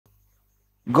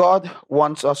God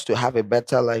wants us to have a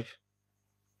better life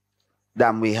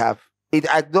than we have.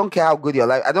 I don't care how good your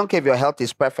life, I don't care if your health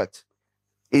is perfect.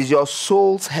 Is your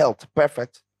soul's health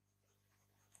perfect?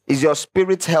 Is your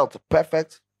spirit's health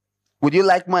perfect? Would you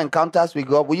like more encounters with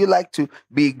God? Would you like to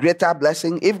be greater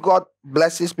blessing? If God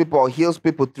blesses people or heals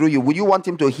people through you, would you want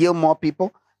him to heal more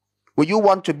people? Would you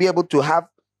want to be able to have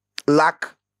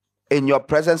lack in your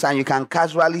presence and you can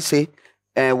casually say,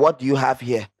 what do you have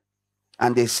here?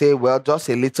 And they say, well, just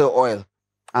a little oil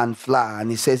and flour.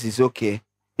 And he says, it's okay.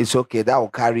 It's okay. That will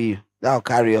carry you. That will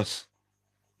carry us.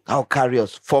 That will carry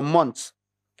us for months,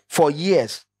 for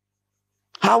years.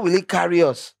 How will it carry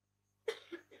us?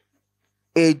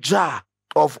 A jar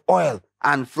of oil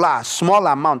and flour, small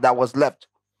amount that was left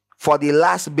for the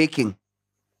last baking.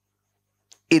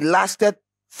 It lasted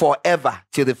forever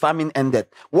till the famine ended.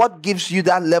 What gives you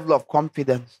that level of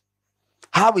confidence?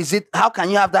 How can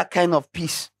you have that kind of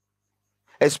peace?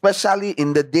 Especially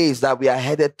in the days that we are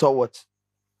headed towards.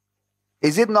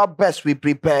 Is it not best we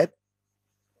prepared?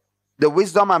 The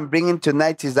wisdom I'm bringing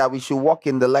tonight is that we should walk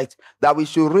in the light, that we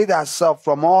should rid ourselves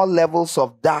from all levels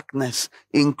of darkness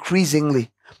increasingly,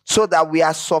 so that we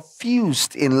are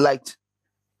suffused in light.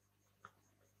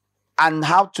 And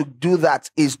how to do that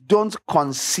is don't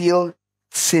conceal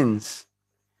sins.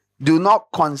 Do not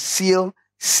conceal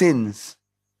sins.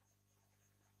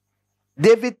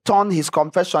 David turned his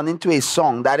confession into a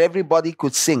song that everybody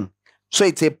could sing. So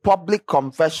it's a public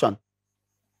confession.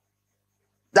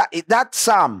 That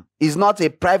psalm is not a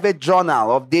private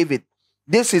journal of David.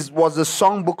 This was the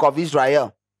songbook of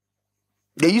Israel.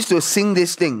 They used to sing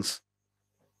these things.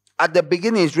 At the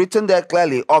beginning, it's written there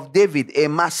clearly, of David, a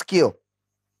maskil.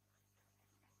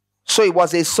 So it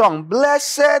was a song.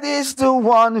 Blessed is the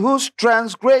one whose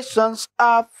transgressions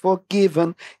are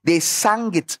forgiven. They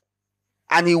sang it.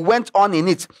 And he went on in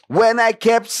it. When I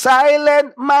kept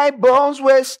silent, my bones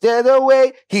wasted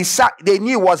away. They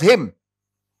knew it was him.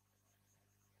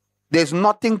 There's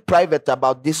nothing private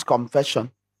about this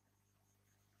confession.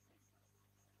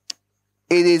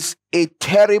 It is a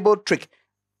terrible trick.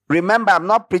 Remember, I'm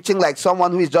not preaching like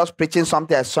someone who is just preaching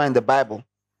something I saw in the Bible.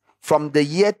 From the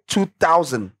year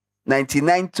 2000,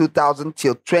 2000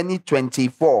 till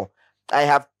 2024, I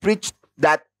have preached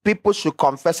that people should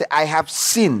confess it. I have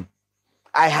seen,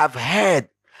 I have heard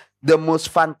the most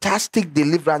fantastic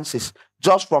deliverances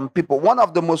just from people. One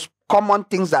of the most common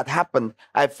things that happened,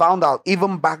 I found out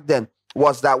even back then,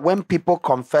 was that when people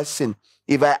confess sin,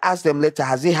 if I ask them later,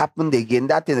 has it happened again?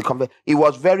 That in the confess, it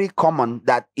was very common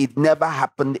that it never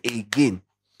happened again.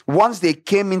 Once they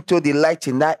came into the light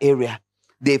in that area,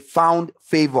 they found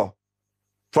favor.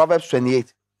 Proverbs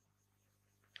 28.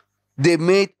 They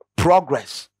made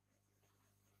progress.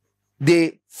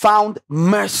 They found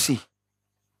mercy.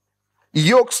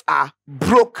 Yokes are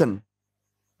broken.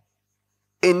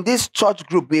 In this church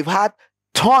group, we've had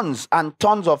tons and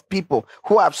tons of people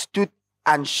who have stood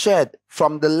and shared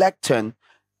from the lectern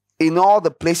in all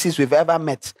the places we've ever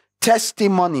met.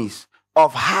 Testimonies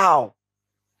of how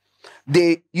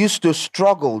they used to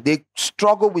struggle. They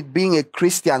struggle with being a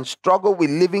Christian, struggle with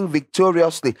living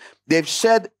victoriously. They've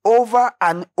shared over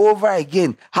and over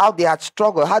again how they had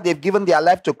struggled, how they've given their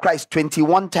life to Christ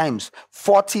 21 times,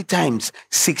 40 times,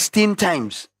 16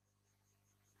 times.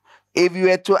 If you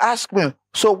were to ask me,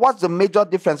 so what's the major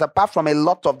difference apart from a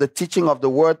lot of the teaching of the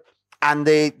word and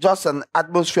just an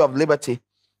atmosphere of liberty?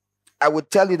 I would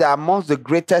tell you that amongst the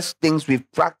greatest things we've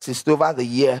practiced over the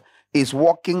year is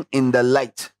walking in the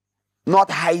light,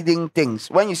 not hiding things.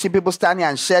 When you see people standing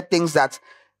and share things that,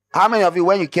 how many of you,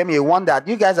 when you came here, wondered,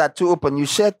 you guys are too open, you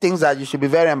share things that you should be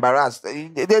very embarrassed.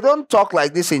 They don't talk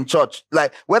like this in church.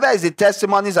 Like, whether it's the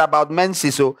testimonies about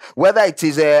menses, or whether it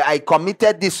is I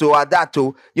committed this or that,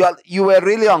 or you were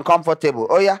really uncomfortable.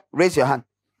 Oh yeah, raise your hand.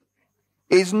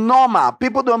 It's normal.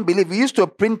 People don't believe. We used to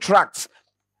print tracts,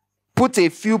 put a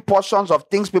few portions of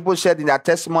things people shared in their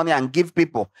testimony and give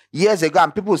people years ago,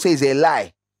 and people say it's a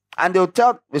lie. And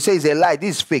they say it's a lie,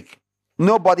 this is fake.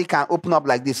 Nobody can open up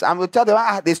like this. And we'll tell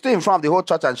them, they stood in front of the whole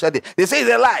church and shared it. They say it's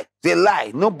a lie. It's a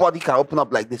lie. Nobody can open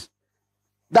up like this.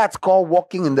 That's called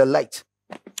walking in the light.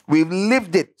 We've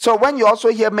lived it. So when you also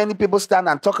hear many people stand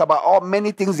and talk about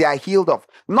many things they are healed of,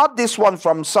 not this one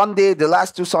from Sunday, the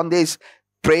last 2 Sundays,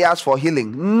 prayers for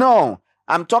healing. No,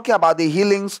 I'm talking about the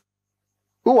healings.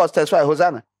 Who was testifying?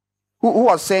 Hosanna. Who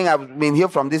was saying I've been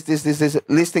healed from this,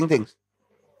 listing things?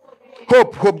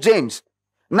 Hope James.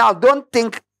 Now, don't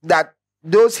think that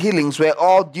those healings were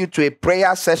all due to a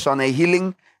prayer session, a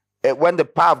healing when the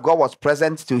power of God was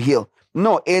present to heal.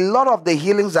 No, a lot of the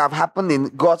healings that have happened in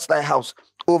God's Lighthouse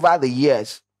over the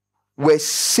years were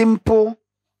simple.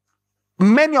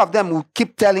 Many of them will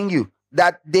keep telling you,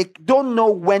 that they don't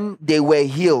know when they were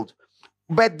healed.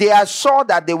 But they are sure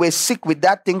that they were sick with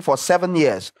that thing for 7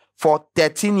 years, for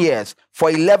 13 years, for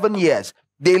 11 years.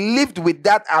 They lived with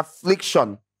that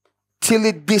affliction till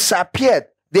it disappeared.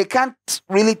 They can't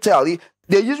really tell.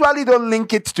 They usually don't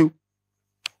link it to.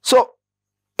 So,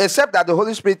 except that the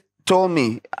Holy Spirit told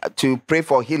me to pray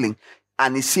for healing,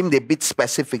 and it seemed a bit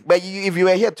specific. But if you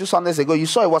were here 2 Sundays ago, you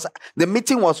saw the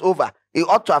meeting was over. It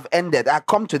ought to have ended. I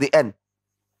come to the end.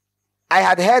 I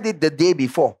had heard it the day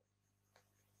before.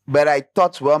 But I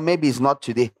thought, well, maybe it's not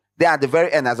today. Then at the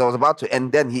very end, as I was about to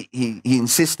end, then he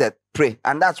insisted, pray.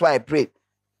 And that's why I prayed.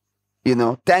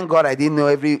 Thank God I didn't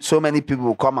know so many people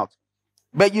will come out.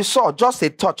 But you saw just a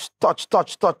touch.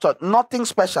 Nothing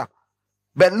special.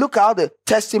 But look how the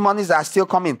testimonies are still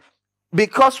coming.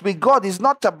 Because with God, it's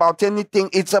not about anything.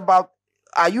 It's about,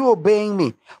 are you obeying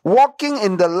me? Walking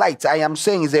in the light, I am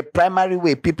saying, is a primary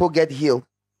way people get healed.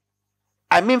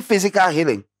 I mean physical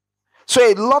healing. So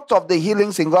a lot of the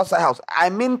healings in God's house, I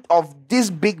mean of these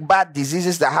big bad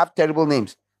diseases that have terrible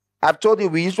names. I've told you,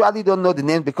 we usually don't know the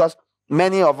names because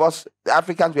many of us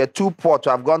Africans were too poor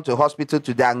to have gone to hospital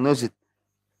to diagnose it.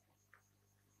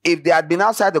 If they had been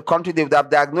outside the country, they would have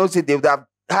diagnosed it. They would have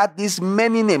had these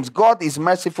many names. God is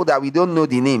merciful that we don't know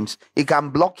the names. It can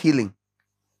block healing.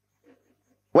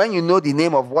 When you know the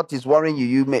name of what is worrying you,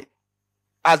 you may,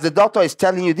 as the doctor is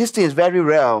telling you, this thing is very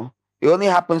rare. It only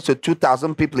happens to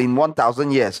 2,000 people in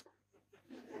 1,000 years.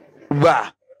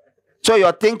 Bah. So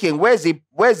you're thinking, where's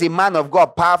the man of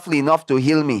God powerful enough to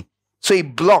heal me? So he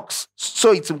blocks.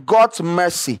 So it's God's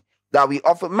mercy that we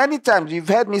offer. Many times you've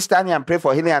heard me stand here and pray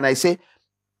for healing, and I say,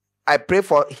 I pray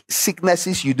for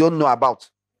sicknesses you don't know about.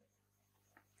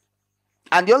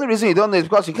 And the only reason you don't know is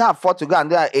because you can't afford to go and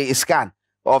do a scan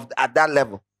at that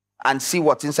level and see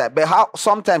what's inside. But how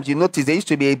sometimes you notice there used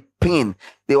to be a pain.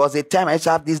 There was a time I used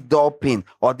to have this dull pain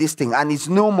or this thing, and it's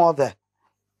no more there.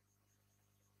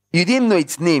 You didn't know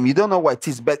its name. You don't know what it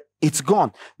is, but it's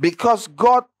gone. Because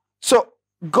God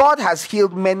has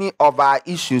healed many of our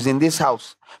issues in this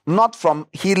house, not from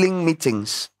healing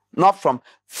meetings, not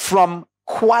from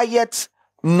quiet,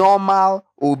 normal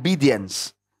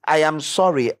obedience. I am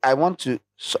sorry. I want to.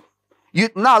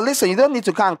 Now listen, you don't need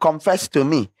to come and confess to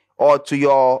me or to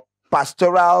your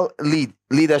pastoral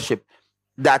leadership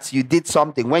that you did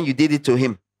something when you did it to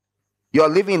him. You're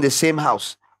living in the same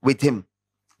house with him.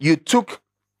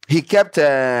 He kept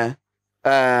bread.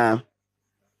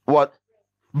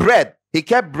 He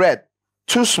kept bread,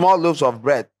 2 small loaves of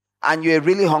bread, and you were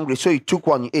really hungry, so you took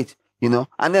one, you ate,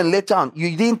 and then later on,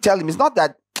 you didn't tell him. It's not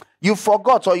that you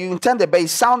forgot or you intended, but it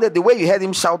sounded, the way you heard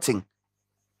him shouting,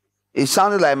 it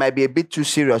sounded like it might be a bit too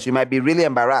serious. You might be really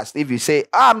embarrassed if you say,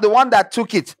 I'm the one that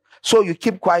took it. So you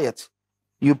keep quiet.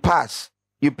 You pass.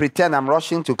 You pretend I'm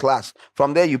rushing to class.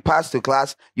 From there, you pass to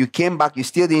class. You came back. You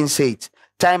still didn't say it.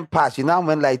 Time passed. You now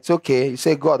went like, it's okay. You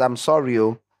say, God, I'm sorry.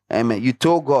 Amen. You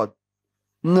told God.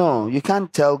 No, you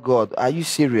can't tell God. Are you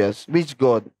serious? Which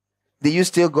God? Did you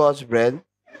steal God's bread?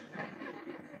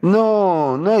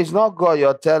 No, it's not God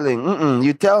you're telling.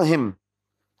 You tell him.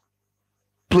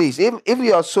 Please, if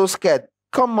you're so scared,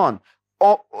 come on.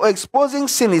 Exposing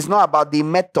sin is not about the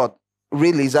method,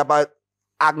 really. It's about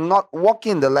not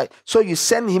walking the light. So you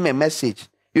send him a message.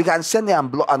 You can send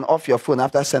him and off your phone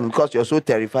after sending because you're so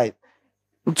terrified.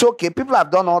 It's okay. People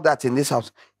have done all that in this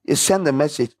house. You send the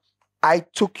message. I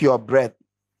took your bread.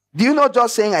 Do you know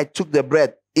just saying I took the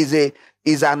bread is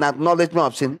an acknowledgement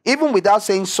of sin? Even without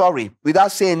saying sorry,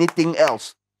 without saying anything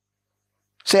else.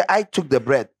 Say, I took the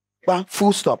bread. Well,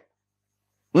 full stop.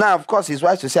 Now, of course, it's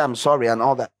wise to say I'm sorry and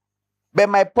all that. But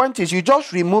my point is, you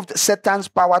just removed Satan's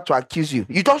power to accuse you.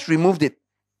 You just removed it.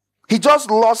 He just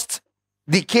lost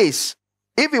the case.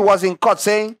 If he was in court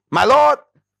saying, my Lord,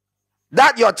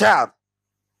 that your child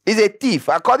is a thief.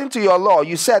 According to your law,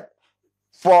 you said,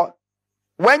 for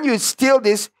when you steal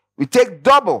this, we take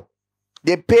double.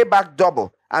 They pay back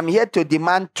double. I'm here to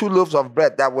demand 2 loaves of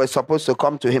bread that were supposed to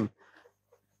come to him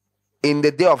in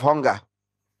the day of hunger.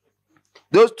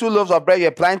 Those 2 loaves of bread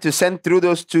you're planning to send through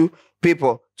those 2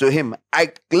 people to him.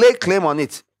 I lay claim on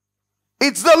it.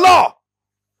 It's the law.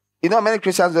 Many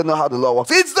Christians don't know how the law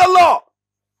works. It's the law.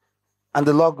 And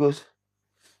the law goes,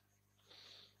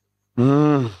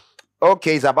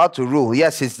 okay, it's about to rule.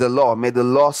 Yes, it's the law. May the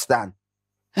law stand.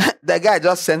 The guy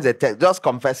just sends a text, just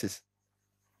confesses.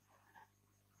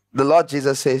 The Lord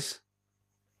Jesus says,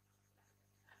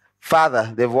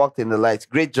 Father, they've walked in the light,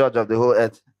 great judge of the whole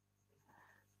earth.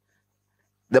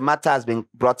 The matter has been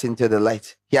brought into the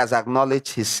light. He has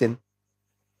acknowledged his sin.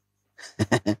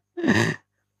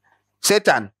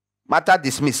 Satan, matter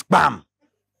dismissed. Bam.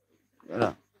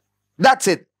 That's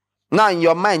it. Now in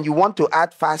your mind, you want to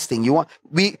add fasting.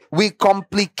 We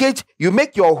complicate. You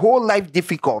make your whole life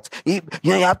difficult. You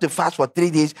have to fast for 3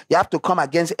 days. You have to come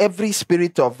against every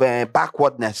spirit of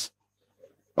backwardness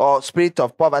or spirit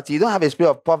of poverty. You don't have a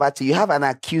spirit of poverty. You have an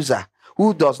accuser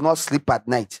who does not sleep at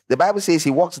night. The Bible says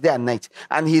he walks day and night,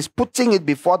 and he's putting it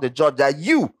before the judge that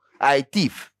you are a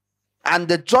thief, and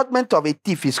the judgment of a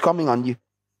thief is coming on you.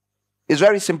 It's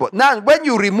very simple. Now, when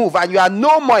you remove and you are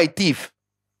no more a thief,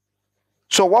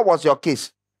 so what was your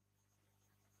case?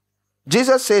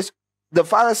 Jesus says, the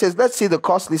Father says, let's see the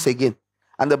cost list again.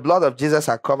 And the blood of Jesus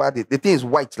has covered it. The thing is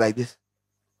white like this.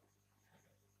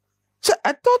 So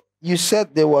I thought you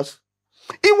said there was.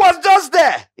 It was just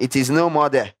there. It is no more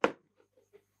there.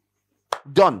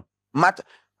 Done. Matter.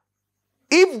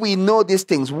 If we know these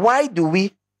things, why do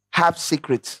we have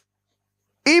secrets?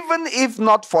 Even if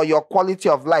not for your quality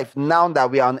of life now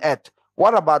that we are on earth,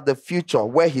 what about the future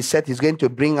where he said he's going to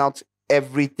bring out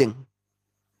everything?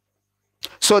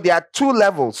 So there are 2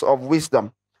 levels of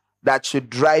wisdom that should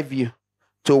drive you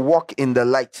to walk in the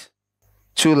light.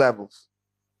 2 levels.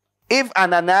 If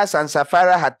Ananias and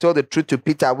Sapphira had told the truth to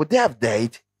Peter, would they have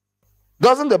died?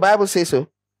 Doesn't the Bible say so?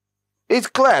 It's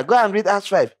clear. Go and read Acts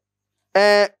 5.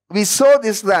 We sold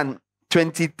this land,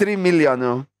 23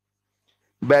 million.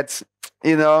 But,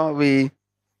 there's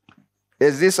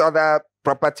this other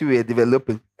property we're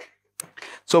developing.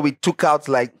 So we took out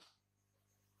like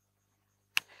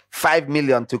 5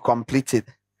 million to complete it.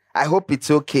 I hope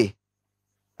it's okay.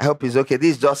 I hope it's okay.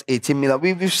 This is just 18 million.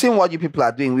 We've seen what you people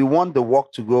are doing. We want the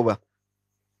work to go well.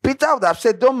 Peter would have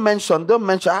said, don't mention.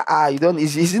 You don't,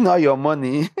 is it not your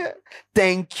money?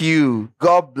 Thank you.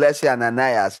 God bless you,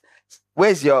 Ananias.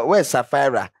 Where's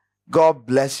Sapphira? God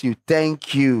bless you.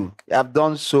 Thank you. You have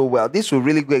done so well. This will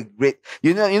really go great.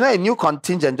 A new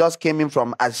contingent just came in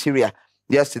from Assyria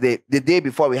yesterday. The day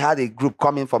before, we had a group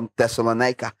coming from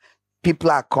Thessalonica.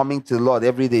 People are coming to the Lord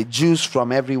every day. Jews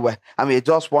from everywhere. And we're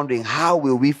just wondering, how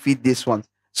will we feed this one?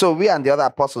 So we and the other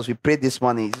apostles, we prayed this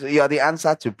morning. You're the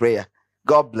answer to prayer.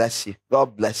 God bless you.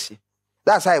 God bless you.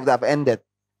 That's how it would have ended.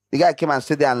 The guy came and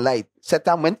stood there and lied.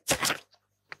 Satan went,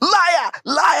 liar,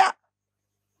 liar.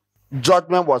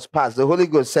 Judgment was passed. The Holy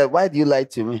Ghost said, why do you lie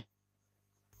to me?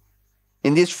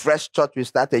 In this fresh church we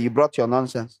started, you brought your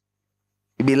nonsense.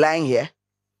 You be lying here.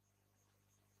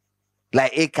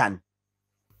 Like Achan.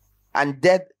 And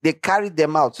dead, they carried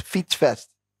them out, feet first.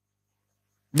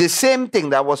 The same thing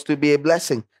that was to be a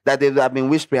blessing that they would have been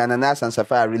whispering, Ananias and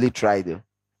Sapphira really tried to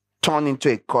turn into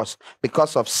a curse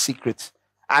because of secrets.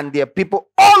 And there are people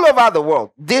all over the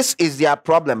world. This is their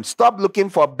problem. Stop looking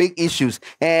for big issues.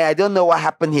 I don't know what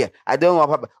happened here. I don't know what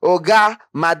happened. Oh, God,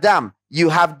 madam, you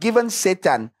have given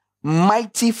Satan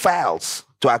mighty files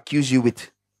to accuse you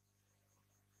with.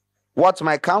 What's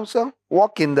my counsel?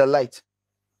 Walk in the light.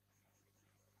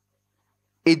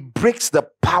 It breaks the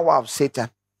power of Satan.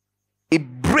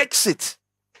 It breaks it.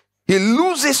 He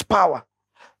loses power.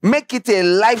 Make it a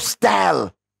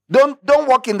lifestyle. Don't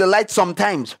walk in the light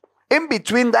sometimes. In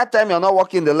between that time, you're not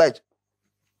walking in the light.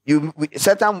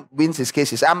 Satan wins his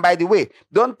cases. And by the way,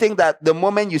 don't think that the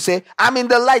moment you say, I'm in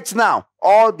the light now,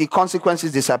 all the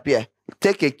consequences disappear.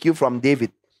 Take a cue from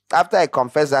David. After I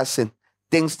confess that sin,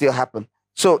 things still happen.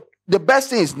 So the best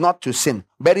thing is not to sin.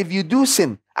 But if you do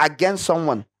sin against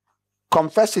someone,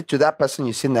 confess it to that person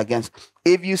you sin against.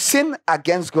 If you sin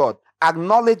against God,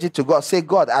 acknowledge it to God. Say,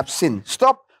 God, I've sinned.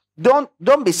 Stop.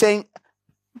 Don't be saying,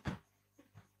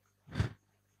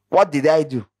 what did I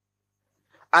do?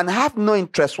 And have no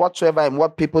interest whatsoever in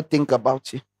what people think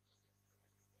about you.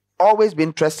 Always be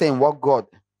interested in what God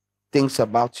thinks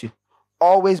about you.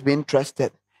 Always be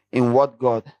interested in what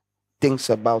God thinks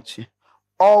about you.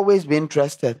 Always be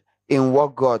interested in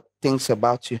what God thinks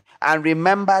about you. And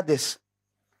remember this.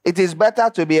 It is better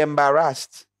to be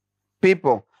embarrassed.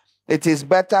 People, it is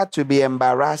better to be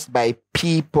embarrassed by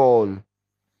people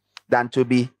than to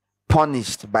be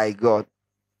punished by God.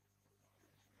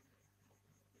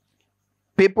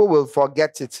 People will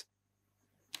forget it.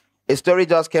 A story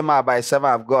just came out by a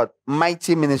servant of God.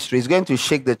 Mighty ministry is going to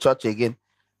shake the church again.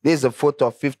 This is the 4th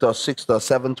or 5th or 6th or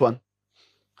 7th one.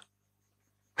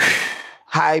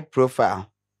 High profile.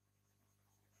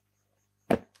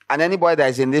 And anybody that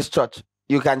is in this church,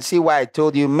 you can see why I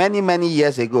told you many, many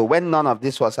years ago when none of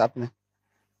this was happening.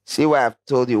 See why I've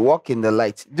told you, walk in the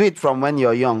light. Do it from when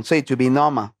you're young, so it will be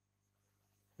normal.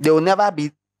 There will never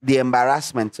be the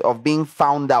embarrassment of being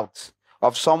found out,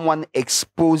 of someone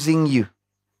exposing you.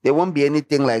 There won't be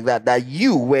anything like that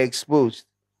you were exposed.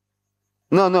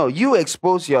 No, you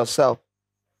expose yourself.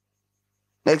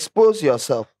 Expose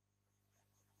yourself.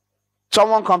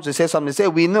 Someone comes to say something, say,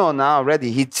 we know now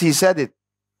already. He said it.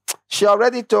 She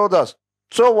already told us.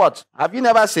 So what? Have you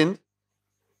never sinned?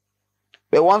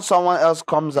 But once someone else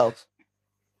comes out,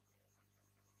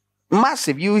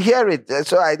 massive, you hear it.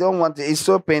 So I don't want it. It's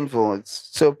so painful. It's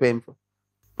so painful.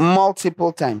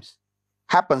 Multiple times.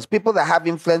 Happens. People that have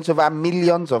influence over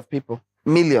millions of people.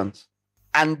 Millions.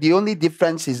 And the only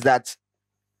difference is that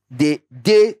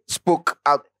they spoke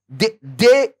out.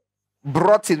 They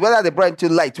brought it, whether they brought it to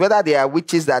light, whether they are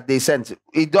witches that they sent.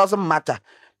 It doesn't matter.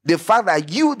 The fact that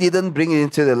you didn't bring it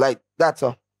into the light, that's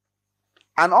all.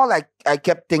 And all I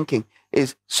kept thinking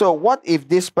is, so what if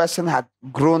this person had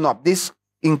grown up, this,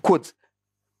 in quotes,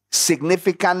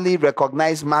 significantly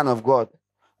recognized man of God?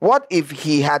 What if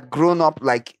he had grown up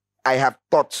like I have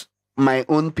taught my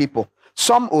own people?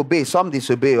 Some obey, some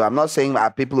disobey. I'm not saying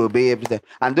our people obey everything.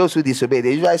 And those who disobey,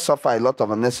 they usually suffer a lot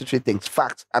of unnecessary things.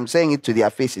 Facts. I'm saying it to their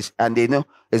faces, and they know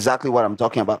exactly what I'm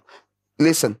talking about.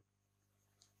 Listen,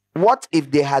 what if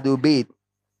they had obeyed?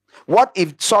 What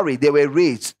if, they were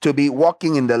raised to be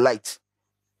walking in the light?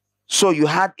 So you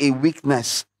had a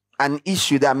weakness, an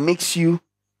issue that makes you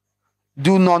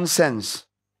do nonsense.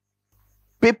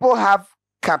 People have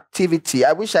captivity.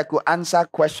 I wish I could answer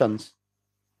questions.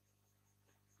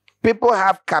 People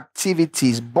have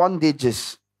captivities,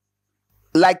 bondages.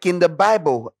 Like in the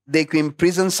Bible, they could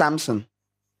imprison Samson.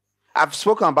 I've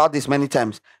spoken about this many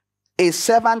times. A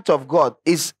servant of God.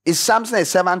 Is Samson a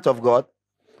servant of God?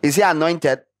 Is he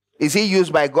anointed? Is he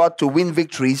used by God to win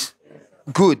victories?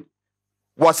 Good.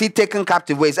 Was he taken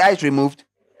captive? Were his eyes removed?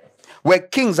 Were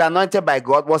kings anointed by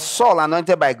God? Was Saul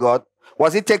anointed by God?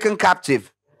 Was he taken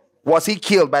captive? Was he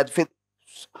killed by the faith?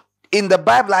 In the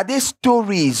Bible, are there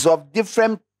stories of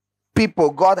different people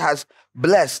God has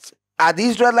blessed? Are the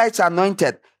Israelites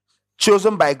anointed,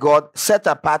 chosen by God, set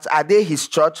apart? Are they his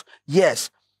church?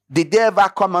 Yes. Did they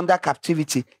ever come under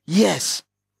captivity? Yes.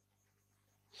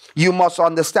 You must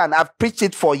understand, I've preached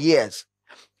it for years.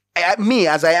 Me,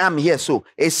 as I am here, so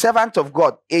a servant of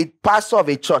God, a pastor of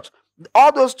a church,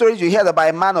 all those stories you hear about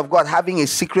a man of God having a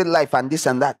secret life and this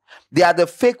and that, they are the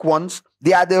fake ones.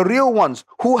 They are the real ones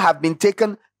who have been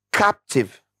taken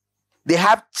captive. They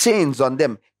have chains on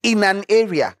them in an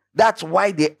area. That's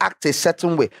why they act a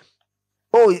certain way.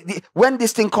 Oh, when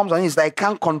this thing comes on, it's like he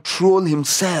can't control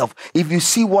himself. If you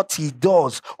see what he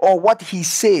does or what he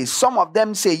says, some of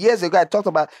them say, years ago, I talked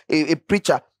about a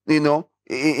preacher, in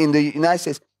the United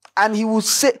States, and he would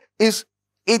say,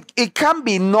 it can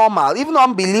be normal. Even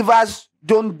unbelievers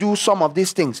don't do some of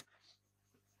these things.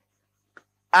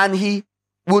 And he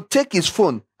would take his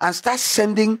phone and start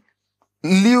sending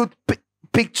lewd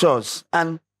pictures.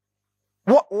 And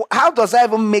how does that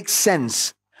even make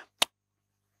sense?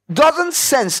 Doesn't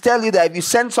sense tell you that if you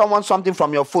send someone something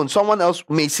from your phone, someone else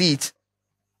may see it?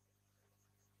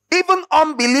 Even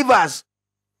unbelievers.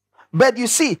 But you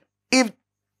see, if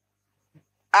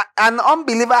an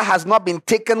unbeliever has not been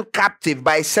taken captive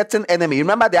by a certain enemy,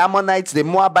 remember the Ammonites, the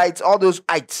Moabites, all those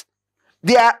ites,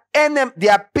 they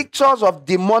are pictures of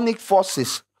demonic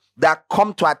forces that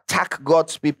come to attack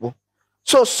God's people.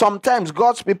 So sometimes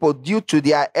God's people, due to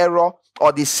their error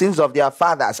or the sins of their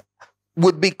fathers,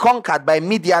 would be conquered by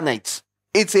Midianites.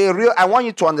 It's a real, I want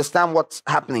you to understand what's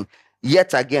happening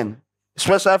yet again,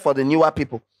 especially for the newer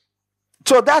people.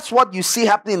 So that's what you see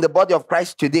happening in the body of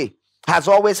Christ today. Has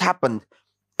always happened.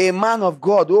 A man of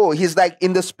God, he's like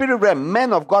in the spirit realm,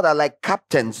 men of God are like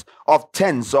captains of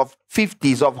tens, of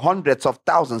 50s, of hundreds, of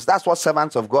thousands. That's what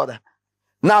servants of God are.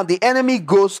 Now the enemy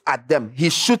goes at them.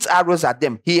 He shoots arrows at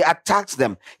them. He attacks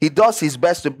them. He does his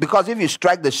best to, because if you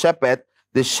strike the shepherd,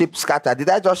 the sheep scatter. Did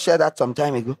I just share that some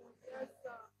time ago? Yes,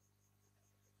 sir.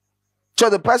 So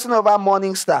the person over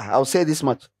Morning Star, I'll say this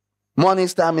much. Morning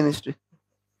Star Ministry.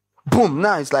 Boom,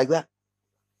 now it's like that.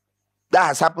 That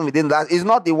has happened within that. It's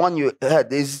not the one you heard.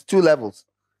 There's 2 levels.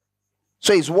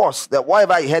 So it's worse. That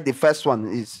whatever you heard the first one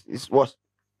is worse.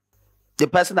 The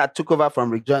person that took over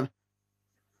from Rick John,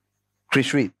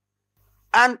 Chris Reed.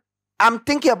 And I'm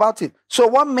thinking about it. So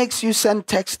what makes you send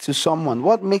text to someone?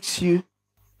 What makes you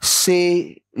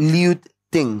say lewd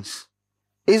things?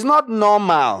 It's not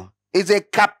normal. It's a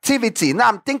captivity. Now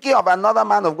I'm thinking of another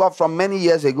man of God from many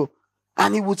years ago.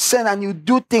 And he would send and he would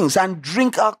do things and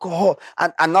drink alcohol.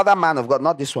 And another man of God,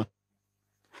 not this one.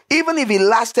 Even if it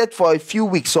lasted for a few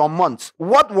weeks or months,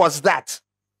 what was that?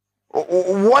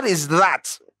 What is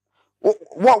that?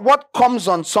 What comes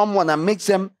on someone and makes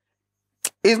them?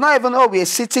 It's not even, we're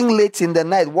sitting late in the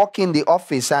night, walking in the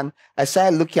office, and I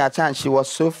started looking at her and she was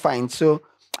so fine. So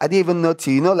I didn't even notice,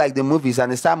 like the movies,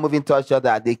 and they start moving towards each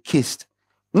other, they kissed.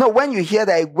 No, when you hear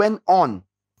that it went on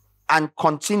and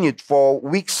continued for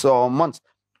weeks or months,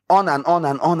 on and on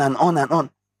and on and on and on.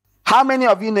 How many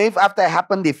of you know if after it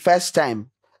happened the first time,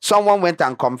 someone went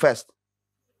and confessed?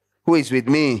 Who is with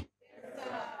me?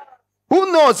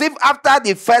 Who knows if after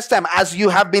the first time, as you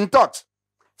have been taught,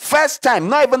 first time,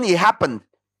 not even it happened,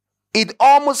 it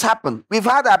almost happened. We've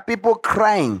had our people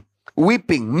crying,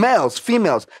 weeping, males,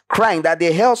 females, crying that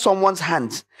they held someone's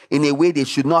hands in a way they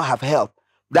should not have held.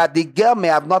 That the girl may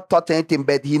have not taught anything,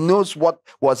 but he knows what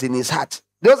was in his heart.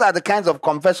 Those are the kinds of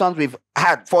confessions we've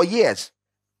had for years.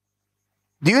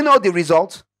 Do you know the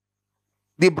result?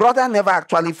 The brother never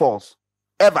actually falls,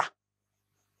 ever,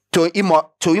 to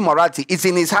immorality. It's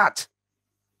in his heart.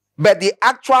 But the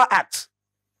actual act,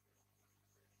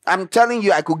 I'm telling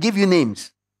you, I could give you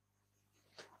names.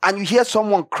 And you hear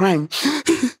someone crying.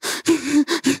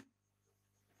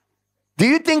 Do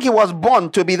you think he was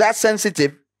born to be that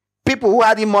sensitive? People who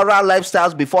had immoral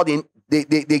lifestyles before they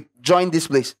joined this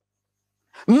place.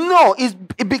 No, it's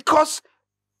because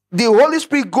the Holy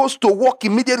Spirit goes to work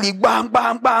immediately. Bang,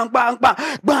 bang, bang, bang,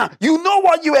 bang, bang. You know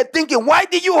what you were thinking. Why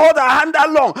did you hold her hand that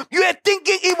long? You were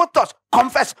thinking evil thoughts.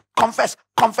 Confess, confess,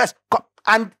 confess.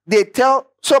 And they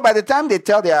tell, so by the time they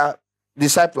tell their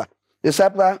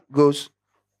discipler goes,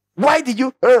 why did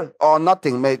you, or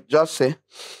nothing, may just say,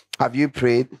 have you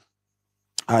prayed?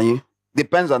 Are you?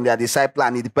 Depends on their discipler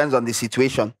and it depends on the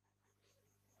situation.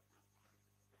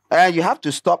 You have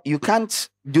to stop. You can't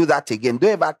do that again.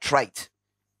 Don't ever try it.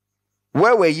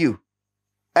 Where were you?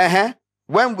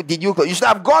 When did you go? You should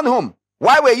have gone home.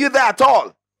 Why were you there at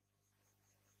all?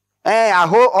 Our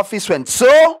whole office went.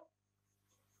 So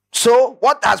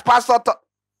what has pastor taught?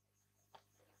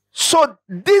 So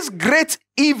this great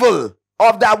evil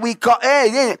of that we call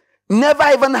never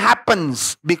even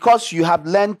happens because you have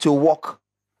learned to walk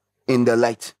in the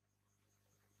light.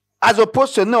 As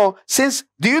opposed to no, since,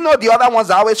 do you know the other ones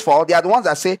that always fall? They are the ones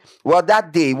that say, well,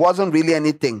 that day wasn't really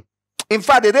anything. In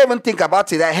fact, they don't even think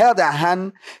about it. I held her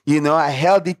hand, I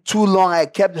held it too long. I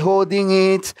kept holding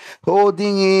it.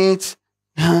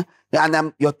 And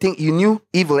you knew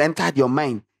evil entered your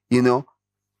mind,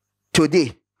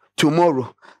 today,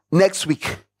 tomorrow, next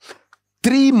week,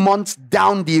 3 months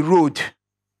down the road.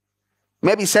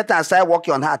 Maybe Satan started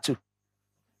working on her too.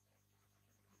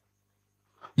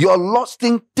 You're lost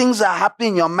in things are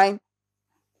happening in your mind.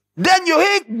 Then you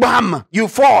hit, bam, you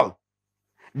fall.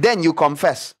 Then you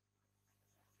confess.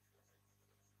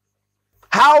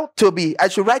 How to be, I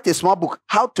should write a small book,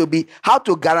 how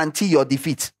to guarantee your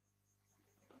defeat.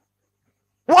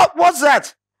 What's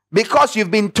that? Because you've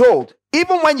been told,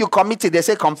 even when you commit it, they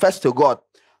say confess to God.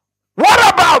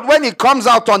 What about when it comes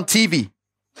out on TV?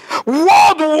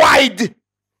 Worldwide.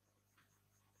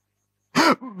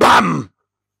 Bam.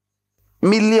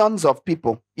 Millions of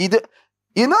people.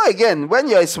 Again, when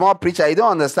you're a small preacher, you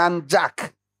don't understand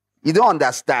Jack. You don't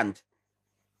understand.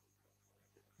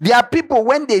 There are people,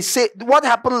 when they say, what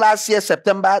happened last year,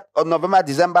 September or November,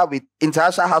 December with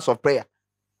International House of Prayer?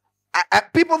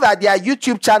 People that their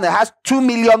YouTube channel has 2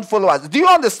 million followers. Do you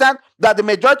understand that the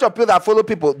majority of people that follow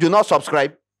people do not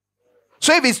subscribe?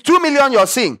 So if it's 2 million you're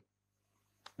seeing,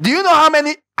 do you know how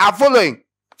many are following?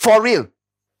 For real.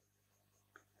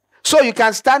 So you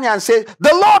can stand here and say,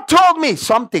 the Lord told me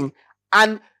something,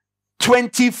 and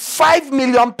 25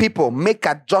 million people make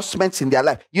adjustments in their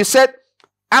life. You said,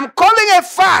 I'm calling a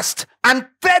fast, and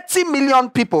 30 million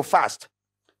people fast.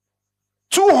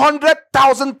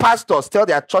 200,000 pastors tell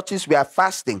their churches we are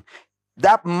fasting.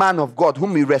 That man of God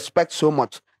whom we respect so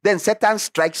much. Then Satan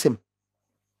strikes him.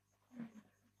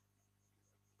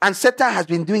 And Satan has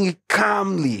been doing it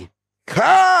calmly.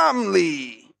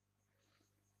 Calmly.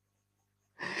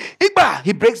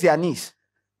 He breaks their knees.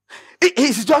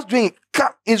 He's just doing it.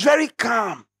 It's very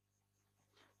calm.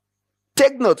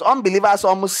 Take note, unbelievers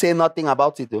almost say nothing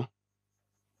about it though.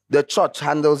 The church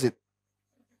handles it.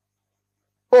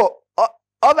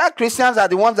 Other Christians are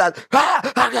the ones that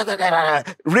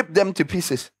rip them to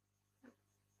pieces.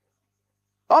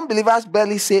 Unbelievers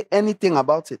barely say anything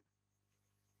about it.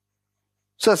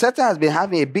 So Satan has been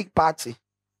having a big party.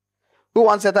 Who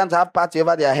wants Satan to have party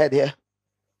over their head here?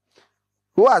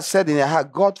 Who has said in their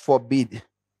heart, God forbid?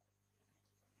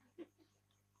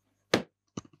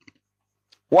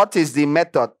 What is the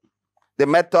method? The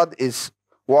method is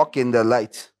walk in the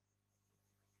light.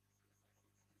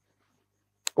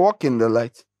 Walk in the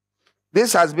light.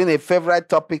 This has been a favorite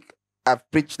topic I've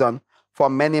preached on for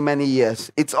many, many years.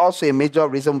 It's also a major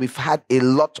reason we've had a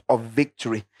lot of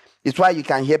victory. It's why you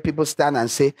can hear people stand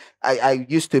and say, I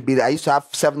used to have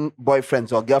 7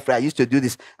 boyfriends or girlfriends. I used to do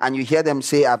this. And you hear them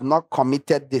say, I've not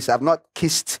committed this. I've not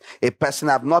kissed a person.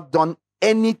 I've not done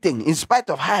anything. In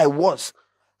spite of how I was,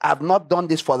 I've not done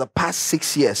this for the past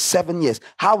 6 years, 7 years.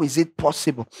 How is it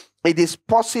possible? It is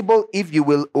possible if you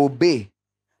will obey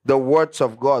the words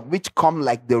of God, which come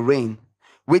like the rain,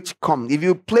 which come. If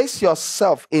you place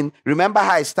yourself in, remember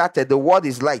how I started, the word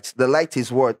is light, the light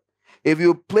is word. If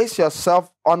you place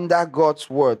yourself under God's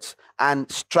words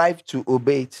and strive to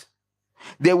obey it,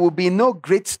 there will be no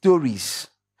great stories,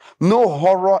 no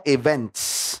horror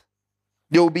events.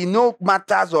 There will be no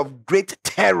matters of great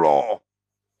terror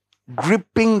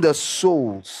gripping the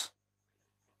souls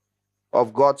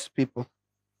of God's people.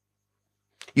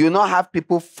 You will not have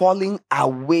people falling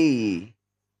away.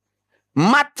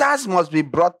 Matters must be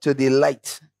brought to the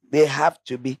light. They have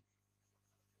to be.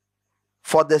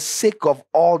 For the sake of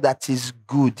all that is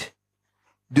good,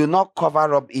 do not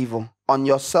cover up evil on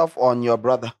yourself or on your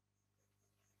brother.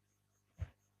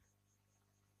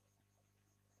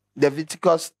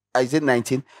 Leviticus, Isaiah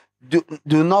 19,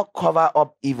 do not cover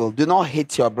up evil. Do not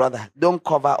hate your brother. Don't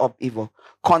cover up evil.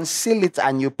 Conceal it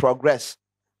and you progress.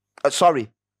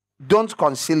 Don't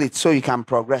conceal it so you can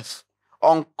progress.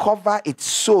 Uncover it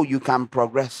so you can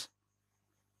progress.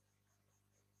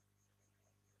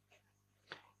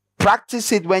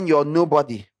 Practice it when you're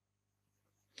nobody.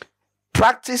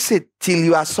 Practice it till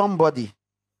you are somebody.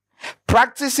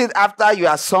 Practice it after you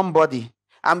are somebody.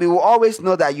 And we will always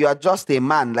know that you are just a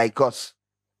man like us,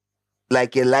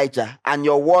 like Elijah. And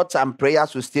your words and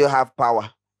prayers will still have power.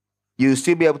 You will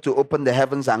still be able to open the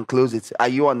heavens and close it. Are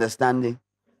you understanding?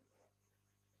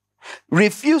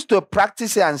 Refuse to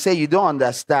practice it and say you don't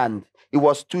understand. It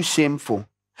was too shameful.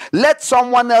 Let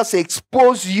someone else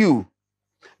expose you.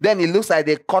 Then it looks like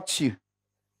they caught you.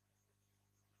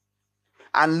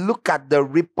 And look at the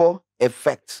ripple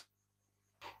effect.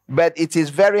 But it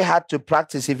is very hard to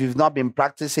practice if you've not been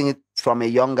practicing it from a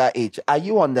younger age. Are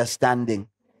you understanding?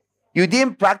 You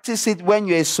didn't practice it when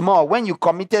you were small, when you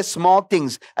committed small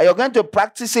things. Are you going to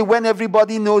practice it when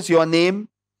everybody knows your name?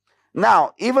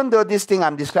 Now, even though this thing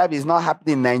I'm describing is not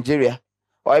happening in Nigeria,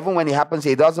 or even when it happens,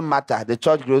 it doesn't matter. The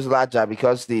church grows larger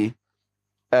because the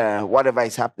whatever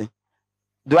is happening.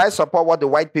 Do I support what the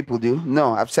white people do?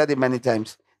 No, I've said it many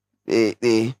times.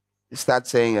 They start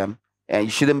saying you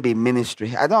shouldn't be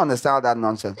ministry. I don't understand all that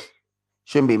nonsense.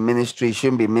 Shouldn't be ministry.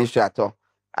 Shouldn't be ministry at all.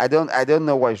 I don't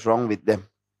know what is wrong with them.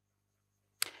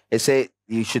 They say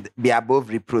you should be above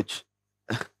reproach.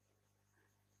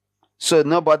 So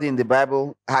nobody in the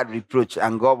Bible had reproach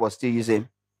and God was still using.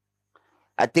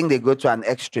 I think they go to an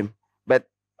extreme. But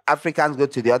Africans go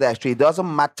to the other extreme. It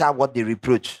doesn't matter what they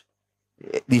reproach.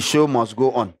 The show must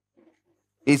go on.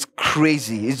 It's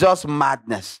crazy. It's just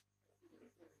madness.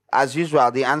 As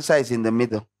usual, the answer is in the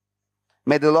middle.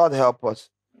 May the Lord help us.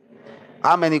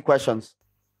 How many questions?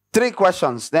 3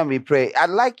 questions, then we pray. I'd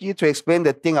like you to explain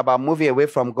the thing about moving away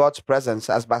from God's presence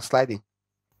as backsliding.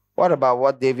 What about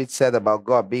what David said about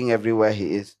God being everywhere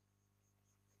he is?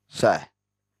 Sir,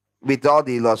 with all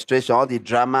the illustration, all the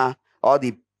drama, all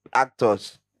the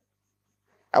actors.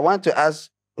 I want to ask,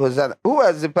 who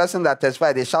was the person that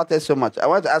testified? They shouted so much. I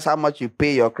want to ask how much you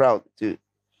pay your crowd to.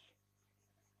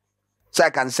 So I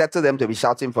can settle them to be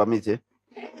shouting for me too.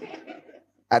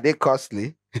 Are they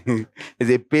costly? It's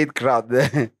a paid crowd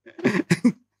there.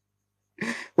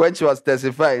 When she was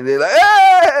testifying, they're like,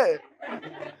 hey!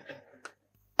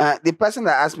 The person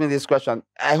that asked me this question,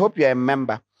 I hope you're a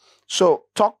member. So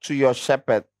talk to your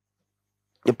shepherd,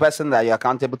 the person that you're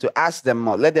accountable to. Ask them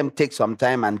more. Let them take some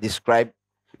time and describe.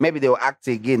 Maybe they'll act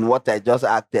again what I just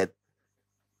acted.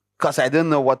 Because I don't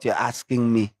know what you're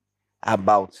asking me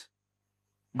about.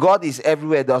 God is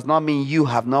everywhere does not mean you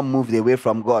have not moved away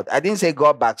from God. I didn't say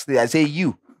God backslid. I say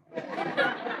you.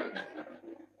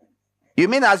 You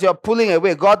mean as you're pulling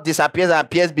away, God disappears and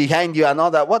appears behind you and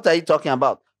all that? What are you talking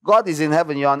about? God is in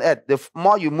heaven, you're on earth. The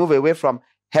more you move away from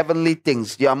heavenly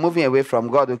things, you are moving away from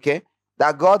God, okay?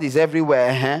 That God is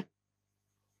everywhere, huh?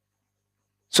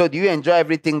 So do you enjoy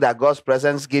everything that God's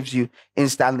presence gives you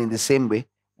instantly in the same way?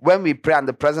 When we pray and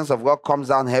the presence of God comes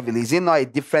down heavily, is it not a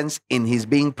difference in his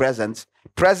being present?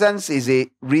 Presence is a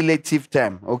relative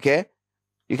term, okay?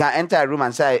 You can enter a room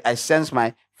and say, I sense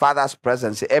my Father's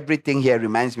presence. Everything here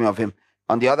reminds me of him.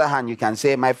 On the other hand, you can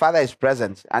say, my Father is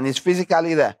present and he's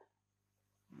physically there.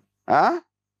 Huh?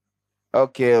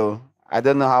 Okay. Oh, I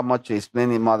don't know how much to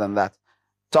explain it more than that.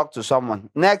 Talk to someone.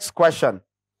 Next question.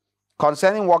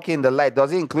 Concerning walking in the light,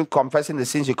 does it include confessing the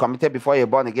sins you committed before you're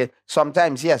born again?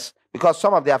 Sometimes, yes. Because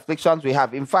some of the afflictions we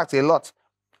have, in fact, a lot,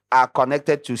 are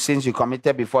connected to sins you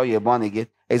committed before you're born again.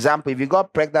 Example, if you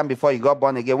got pregnant before you got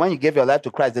born again, when you gave your life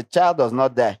to Christ, the child does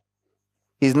not die.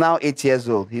 He's now 8 years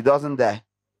old. He doesn't die.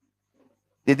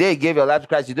 The day you gave your life to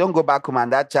Christ, you don't go back home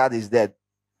and that child is dead.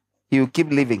 He will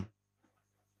keep living.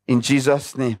 In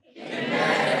Jesus' name.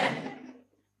 Amen.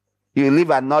 You will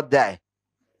live and not die.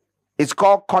 It's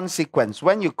called consequence.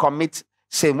 When you commit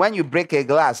sin, when you break a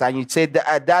glass and you say,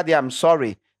 Daddy, I'm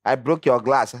sorry. I broke your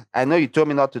glass. I know you told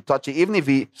me not to touch it. Even if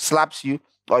he slaps you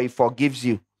or he forgives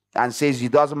you and says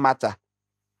it doesn't matter,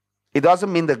 it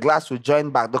doesn't mean the glass will join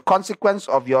back. The consequence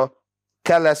of your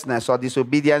carelessness or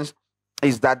disobedience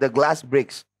is that the glass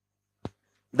breaks.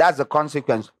 That's the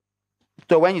consequence.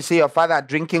 So when you see your father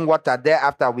drinking water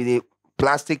thereafter with a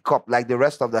plastic cup like the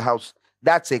rest of the house,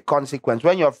 that's a consequence.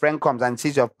 When your friend comes and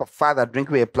sees your father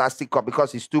drinking with a plastic cup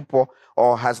because he's too poor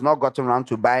or has not gotten around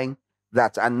to buying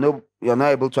that, and no, you're not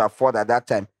able to afford at that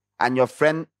time, and your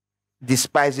friend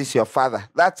despises your father,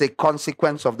 that's a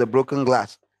consequence of the broken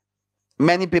glass.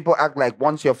 Many people act like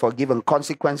once you're forgiven,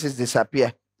 consequences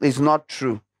disappear. It's not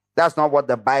true. That's not what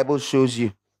the Bible shows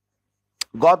you.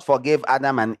 God forgave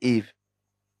Adam and Eve.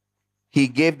 He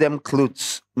gave them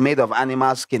clothes made of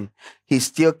animal skin. He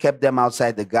still kept them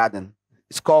outside the garden.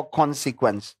 It's called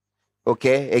consequence.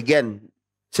 Okay? Again,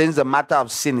 since the matter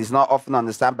of sin is not often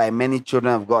understood by many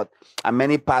children of God, and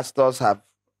many pastors have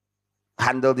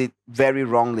handled it very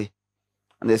wrongly.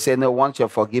 And they say, no, once you're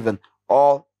forgiven,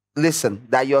 or listen,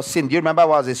 that your sin. Do you remember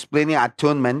what I was explaining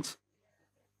atonement?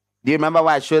 Do you remember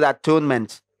why I showed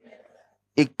atonement?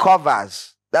 It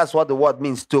covers. That's what the word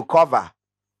means, to cover.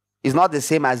 It's not the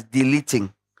same as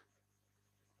deleting.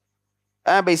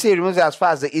 But you see, he removes it as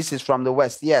far as the east is from the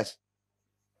west. Yes.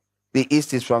 The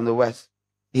east is from the west.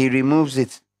 He removes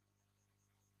it.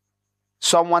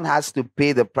 Someone has to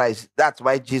pay the price. That's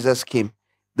why Jesus came.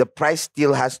 The price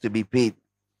still has to be paid.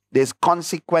 There's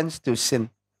consequence to sin.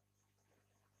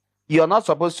 You're not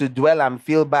supposed to dwell and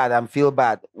feel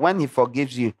bad. When he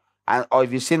forgives you, or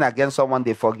if you sin against someone,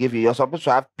 they forgive you, you're supposed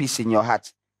to have peace in your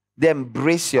heart. Then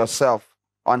brace yourself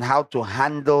on how to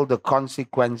handle the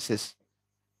consequences.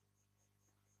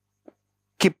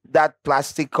 Keep that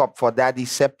plastic cup for daddy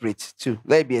separate too.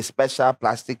 Let it be a special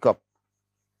plastic cup.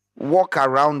 Walk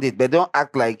around it, but don't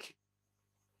act like.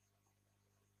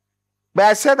 But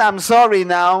I said, I'm sorry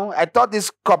now. I thought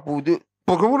this cup would do.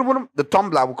 The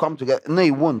tumbler will come together. No,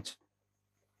 it won't.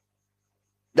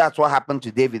 That's what happened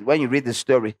to David. When you read the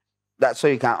story, that's so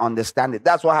you can understand it.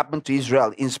 That's what happened to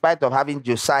Israel. In spite of having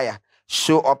Josiah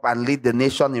show up and lead the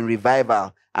nation in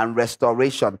revival and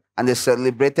restoration, and they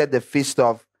celebrated the Feast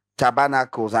of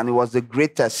Tabernacles, and it was the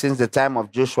greatest since the time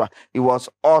of Joshua. It was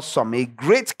awesome. A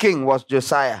great king was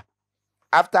Josiah.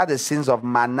 After the sins of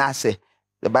Manasseh,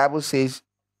 the Bible says,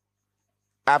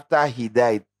 after he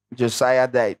died, Josiah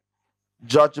died,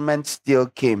 judgment still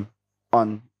came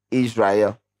on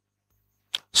Israel.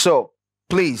 So,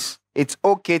 please, it's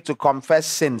okay to confess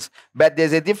sins, but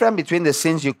there's a difference between the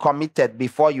sins you committed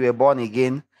before you were born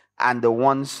again and the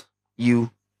ones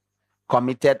you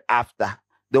committed after.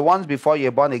 The ones before you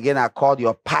were born again are called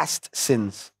your past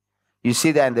sins. You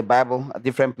see that in the Bible at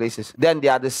different places. Then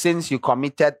there are the sins you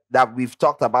committed that we've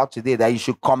talked about today that you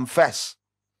should confess.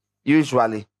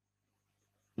 Usually,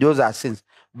 those are sins.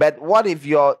 But what if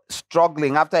you're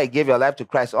struggling after you gave your life to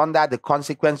Christ under the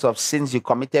consequence of sins you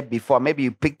committed before? Maybe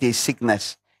you picked a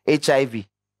sickness, HIV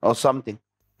or something.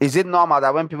 Is it normal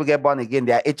that when people get born again,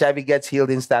 their HIV gets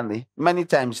healed instantly? Many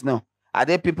times, no. Are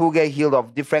there people who get healed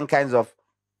of different kinds of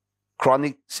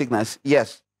chronic sickness?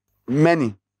 Yes,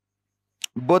 many.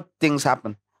 Both things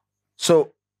happen.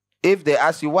 So if they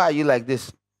ask you, why are you like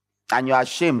this? And you're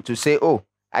ashamed to say, oh,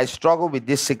 I struggle with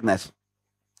this sickness.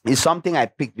 It's something I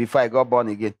picked before I got born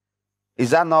again.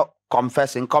 Is that not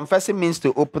confessing? Confessing means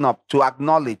to open up, to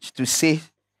acknowledge, to say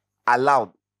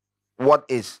aloud what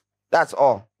is. That's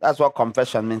all. That's what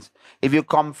confession means. If you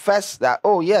confess that,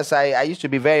 oh yes, I used to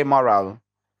be very moral.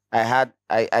 I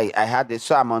had this,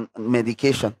 so I'm on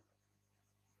medication.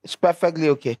 It's perfectly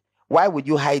okay. Why would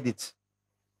you hide it?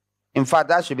 In fact,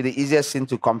 that should be the easiest sin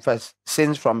to confess.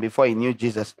 Sins from before you knew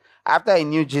Jesus. After you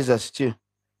knew Jesus too,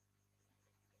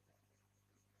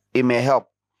 it may help.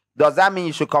 Does that mean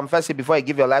you should confess it before you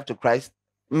give your life to Christ?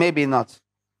 Maybe not.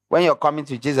 When you're coming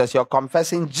to Jesus, you're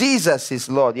confessing Jesus is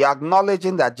Lord. You're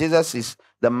acknowledging that Jesus is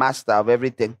the master of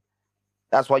everything.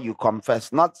 That's what you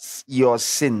confess, not your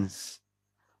sins.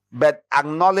 But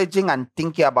acknowledging and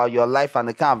thinking about your life and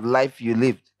the kind of life you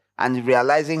lived and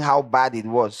realizing how bad it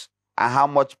was and how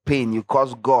much pain you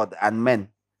caused God and men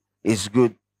is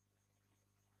good.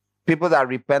 People that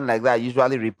repent like that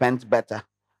usually repent better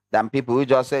than people who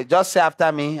just say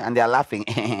after me, and they're laughing.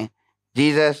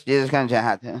 Jesus can't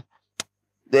change.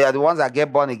 They are the ones that get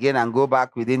born again and go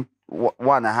back within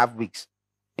 1.5 weeks.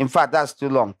 In fact, that's too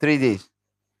long, 3 days.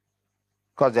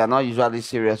 Because they are not usually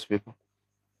serious people.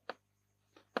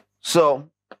 So,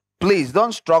 please,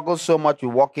 don't struggle so much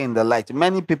with walking in the light.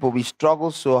 Many people, we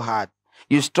struggle so hard.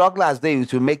 You struggle as they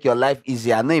to make your life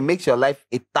easier. No, it makes your life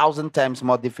 1,000 times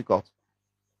more difficult.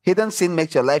 Hidden sin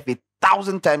makes your life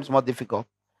 1,000 times more difficult.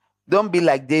 Don't be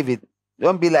like David.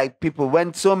 Don't be like people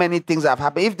when so many things have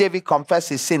happened. If David confessed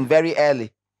his sin very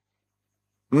early,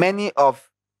 many of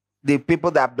the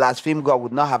people that blaspheme God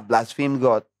would not have blasphemed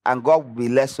God, and God would be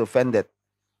less offended.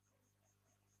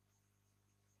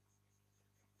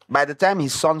 By the time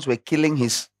his sons were killing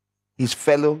his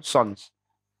fellow sons,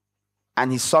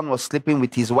 and his son was sleeping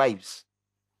with his wives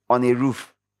on a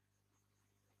roof,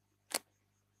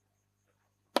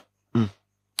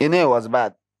 you know it was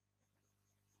bad.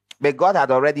 But God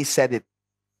had already said it.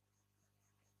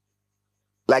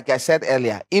 Like I said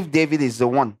earlier, if David is the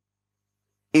one,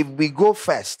 if we go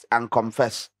first and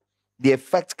confess, the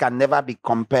effect can never be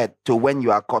compared to when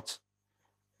you are caught.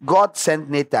 God sent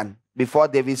Nathan before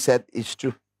David said it's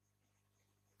true.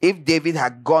 If David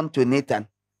had gone to Nathan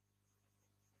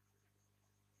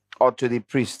or to the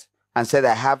priest and said,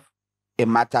 I have a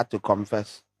matter to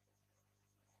confess.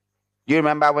 Do you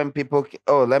remember when people,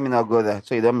 let me not go there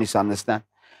so you don't misunderstand.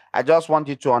 I just want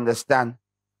you to understand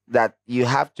that you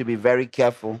have to be very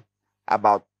careful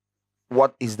about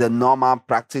what is the normal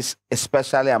practice,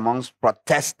 especially amongst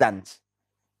Protestants,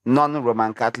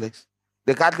 non-Roman Catholics.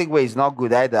 The Catholic way is not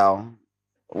good either.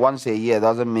 Once a year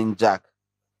doesn't mean jack.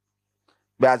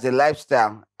 But as a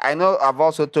lifestyle, I know I've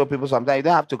also told people sometimes you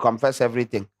don't have to confess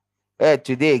everything. Hey,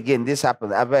 today again, this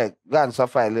happened. I beg, go and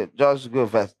suffer a little. Just go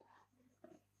first.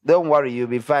 Don't worry, you'll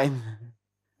be fine.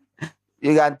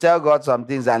 You can tell God some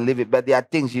things and leave it, but there are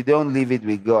things you don't leave it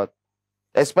with God,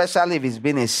 especially if it's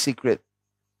been a secret.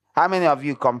 How many of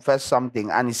you confess something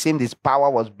and it seemed His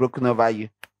power was broken over you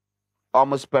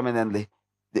almost permanently?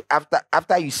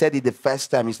 After you said it the first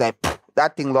time, it's like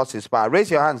that thing lost its power. Raise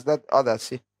your hands, let others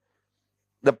see.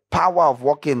 The power of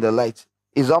walking in the light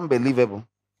is unbelievable.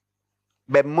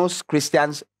 But most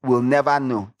Christians will never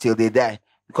know till they die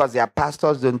because their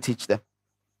pastors don't teach them.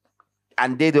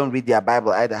 And they don't read their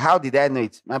Bible either. How did I know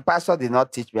it? My pastor did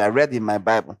not teach me. I read in my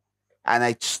Bible. And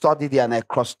I studied it and I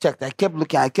cross-checked. I kept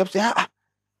looking. I kept saying,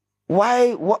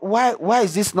 why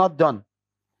is this not done?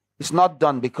 It's not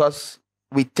done because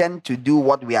we tend to do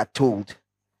what we are told.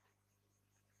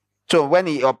 So when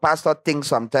your pastor thinks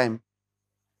sometime,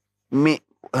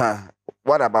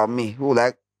 what about me? Who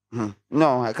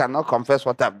no, I cannot confess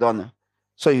what I've done.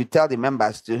 So you tell the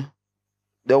members to,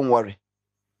 don't worry.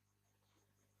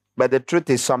 But the truth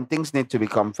is some things need to be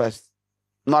confessed.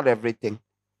 Not everything.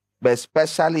 But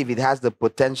especially if it has the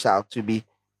potential to be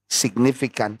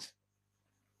significant.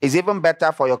 It's even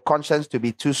better for your conscience to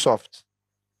be too soft.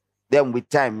 Then with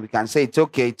time, we can say, it's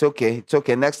okay, it's okay, it's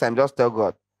okay. Next time, just tell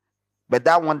God. But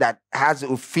that one that has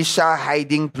official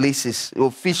hiding places,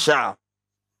 official,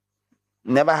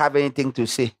 never have anything to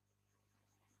say.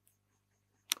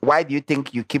 Why do you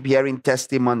think you keep hearing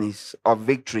testimonies of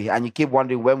victory and you keep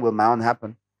wondering when will my own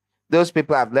happen? Those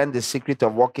people have learned the secret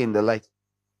of walking in the light.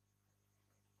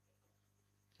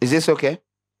 Is this okay?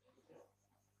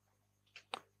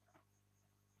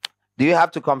 Do you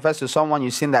have to confess to someone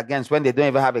you sinned against when they don't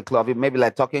even have a clue of it? Maybe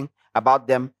like talking about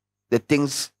them, the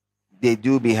things they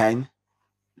do behind.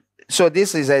 So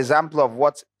this is an example of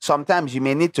what sometimes you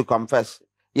may need to confess.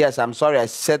 Yes, I'm sorry, I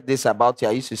said this about you.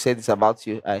 I used to say this about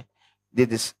you. I did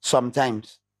this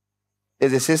sometimes.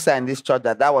 There's a sister in this church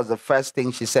that was the first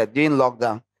thing she said during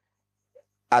lockdown.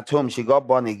 At home, she got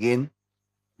born again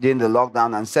during the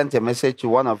lockdown and sent a message to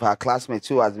one of her classmates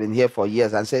who has been here for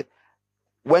years and said,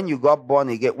 when you got born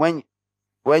again,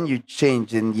 when you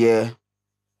changed in year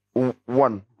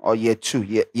 1 or year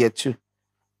 2,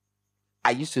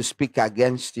 I used to speak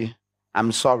against you.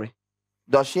 I'm sorry.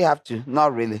 Does she have to?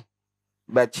 Not really.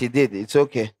 But she did. It's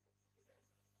okay.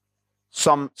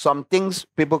 Some things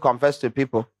people confess to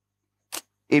people.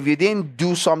 If you didn't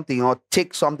do something or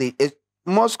take something,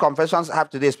 most confessions have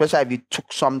to do, especially if you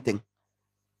took something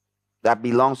that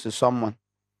belongs to someone.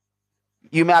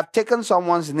 You may have taken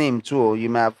someone's name too, or you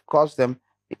may have caused them.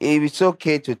 It's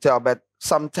okay to tell, but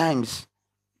sometimes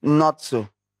not so.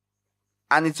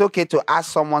 And it's okay to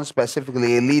ask someone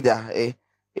specifically, a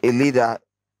leader.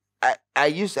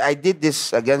 I did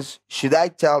this against, should I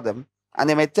tell them? And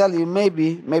they may tell you,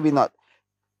 maybe not.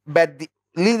 But the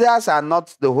leaders are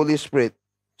not the Holy Spirit.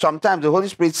 Sometimes the Holy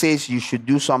Spirit says you should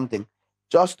do something.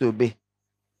 Just obey.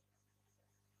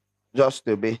 Just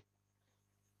obey.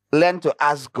 Learn to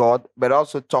ask God, but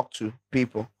also talk to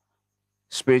people.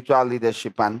 Spiritual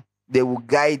leadership, and they will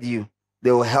guide you.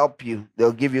 They will help you. They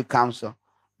will give you counsel.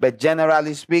 But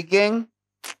generally speaking,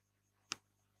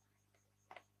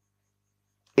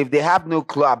 if they have no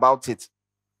clue about it,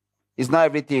 it's not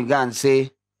everything you go and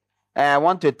say, I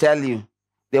want to tell you,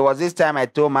 there was this time I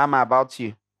told Mama about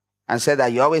you and said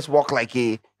that you always walk like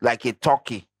a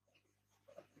turkey.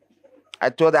 I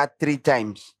told her 3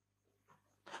 times.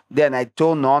 Then I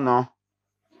told Nono.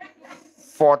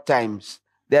 4 times.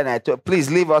 Then I told,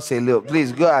 please leave us alone.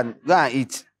 Please go and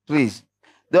eat. Please.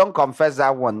 Don't confess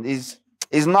that one.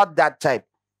 It's not that type.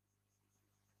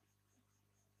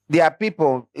 There are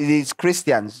people, it is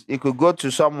Christians. You could go to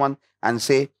someone and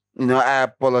say, I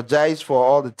apologize for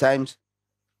all the times.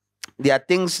 There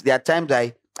are times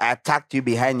I attacked you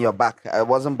behind your back. I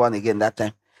wasn't born again that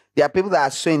time. There are people that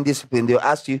are so indisciplined. They'll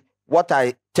ask you,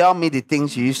 tell me the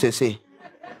things you used to say.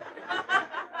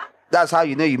 That's how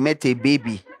you know you met a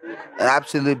baby, an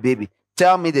absolute baby.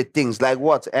 Tell me the things, like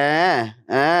what? So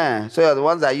you're the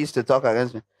ones that used to talk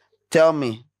against me. Tell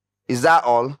me, is that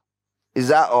all? Is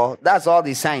that all? That's all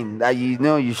the sign that you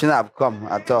know you shouldn't have come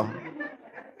at all.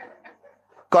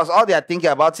 Because all they are thinking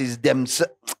about is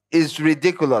themselves. It's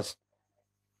ridiculous.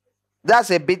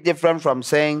 That's a bit different from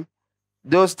saying,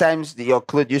 those times your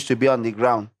clothes used to be on the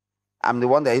ground, I'm the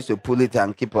one that used to pull it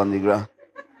and keep on the ground.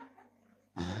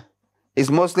 It's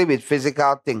mostly with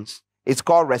physical things. It's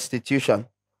called restitution.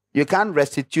 You can't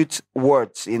restitute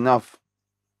words enough.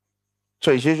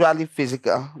 So it's usually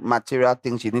physical, material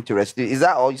things you need to restitute. Is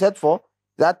that all? You said 4? Is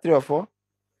that 3 or 4?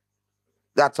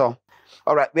 That's all.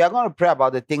 All right. We are going to pray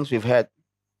about the things we've heard.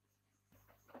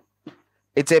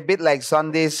 It's a bit like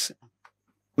Sunday's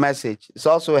message. It's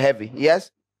also heavy.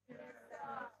 Yes?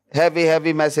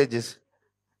 Heavy messages.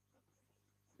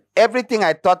 Everything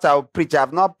I thought I would preach, I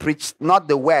have not preached, not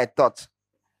the way I thought.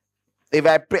 If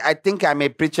I think I may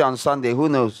preach on Sunday, who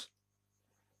knows?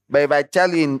 But if I tell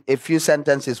you in a few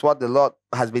sentences what the Lord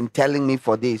has been telling me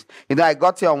for days. I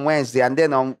got here on Wednesday, and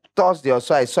then on Thursday or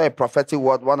so, I saw a prophetic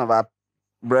word one of our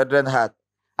brethren had.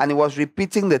 And he was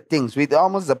repeating the things with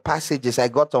almost the passages I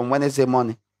got on Wednesday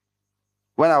morning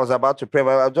when I was about to pray.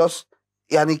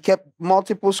 And he kept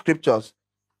multiple scriptures.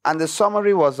 And the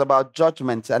summary was about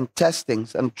judgments and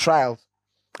testings and trials.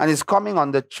 And it's coming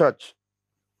on the church.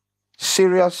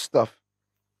 Serious stuff.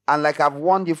 And like I've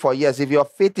warned you for years, if your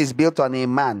faith is built on a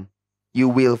man, you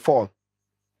will fall.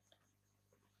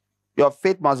 Your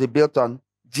faith must be built on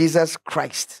Jesus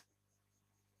Christ.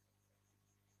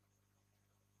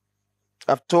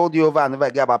 I've told you over and over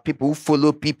again about people who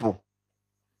follow people.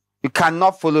 You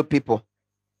cannot follow people.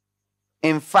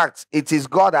 In fact, it is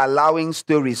God allowing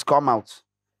stories come out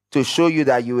to show you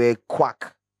that you are a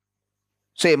quack.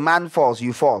 So a man falls,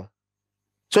 you fall.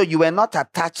 So you were not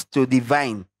attached to the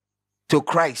vine, to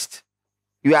Christ.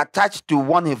 You are attached to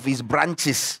one of his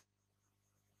branches.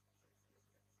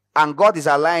 And God is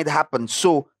allowing it to happen.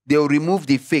 So they'll remove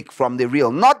the fake from the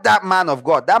real. Not that man of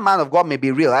God. That man of God may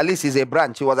be real. At least he's a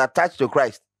branch. He was attached to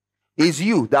Christ. It's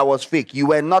you that was fake. You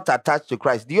were not attached to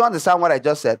Christ. Do you understand what I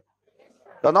just said?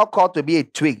 You're not called to be a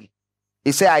twig.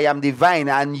 He said, I am the vine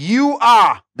and you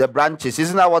are the branches.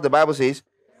 Isn't that what the Bible says?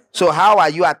 So how are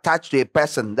you attached to a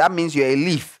person? That means you're a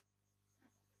leaf.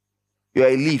 You're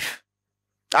a leaf.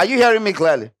 Are you hearing me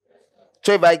clearly?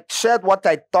 So if I shared what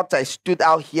I thought I stood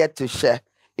out here to share,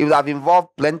 it would have involved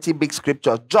plenty big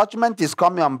scriptures. Judgment is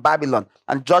coming on Babylon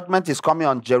and judgment is coming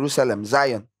on Jerusalem,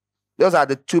 Zion. Those are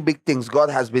the 2 big things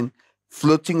God has been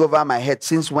floating over my head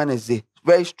since Wednesday.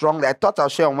 Very strongly. I thought I'll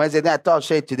share on Wednesday, then I thought I'll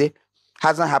share it today.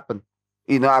 Hasn't happened.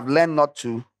 I've learned not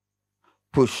to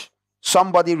push.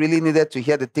 Somebody really needed to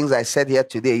hear the things I said here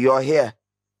today. You're here.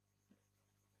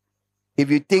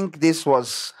 If you think this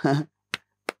was,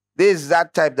 this is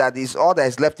that type that is all that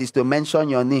is left is to mention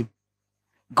your name.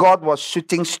 God was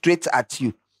shooting straight at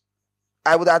you.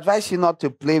 I would advise you not to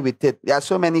play with it. There are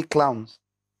so many clowns.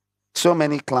 So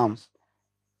many clowns.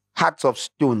 Hearts of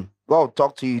stone. God will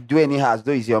talk to you. Do anyhow as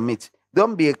though he's your mate.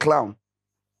 Don't be a clown.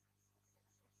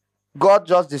 God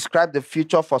just described the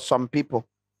future for some people.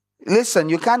 Listen,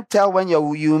 you can't tell when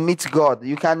you meet God.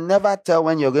 You can never tell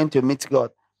when you're going to meet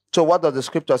God. So what does the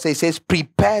scripture say? It says,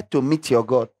 prepare to meet your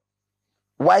God.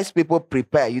 Wise people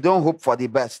prepare. You don't hope for the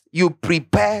best. You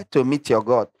prepare to meet your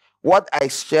God. What I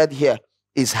shared here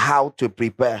is how to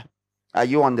prepare. Are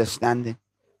you understanding?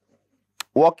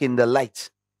 Walk in the light.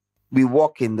 We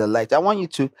walk in the light. I want you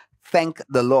to thank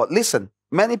the Lord. Listen,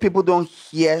 many people don't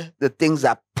hear the things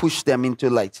that push them into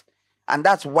light. And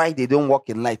that's why they don't walk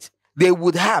in light. They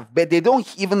would have, but they don't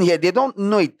even hear. They don't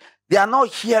know it. They are not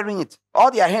hearing it. All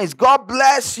they are hearing is, God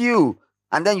bless you.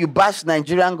 And then you bash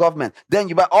Nigerian government. Then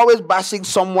you always bashing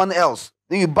someone else.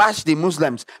 Then you bash the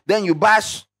Muslims. Then you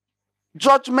bash.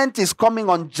 Judgment is coming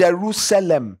on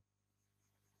Jerusalem.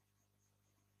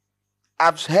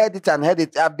 I've heard it and heard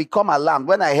it. I've become alarmed.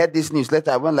 When I heard this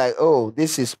newsletter, I went like, oh,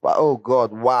 oh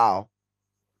God, wow.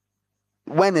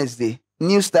 Wednesday.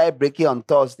 News started breaking on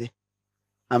Thursday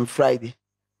and Friday.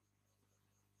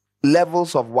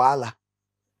 Levels of wala.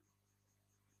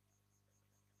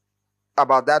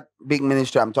 About that big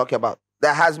ministry I'm talking about.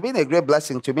 That has been a great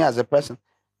blessing to me as a person.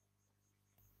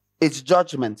 It's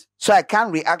judgment. So I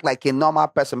can't react like a normal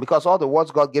person because all the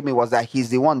words God gave me was that he's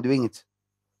the one doing it.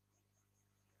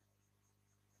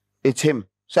 It's him.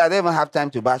 So I don't even have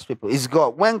time to bash people. It's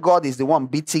God. When God is the one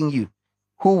beating you,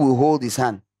 who will hold his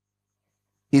hand?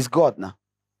 He's God now.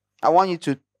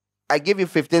 I give you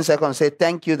 15 seconds, say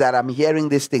thank you that I'm hearing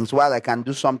these things while I can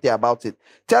do something about it.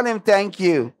 Tell him thank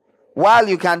you while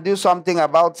you can do something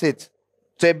about it.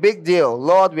 It's a big deal.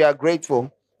 Lord, we are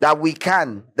grateful that we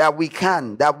can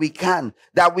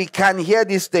hear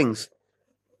these things.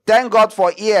 Thank God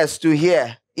for ears to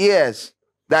hear, ears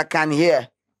that can hear.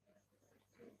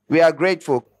 We are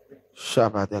grateful.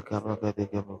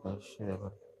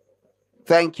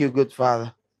 Thank you, good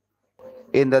Father.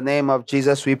 In the name of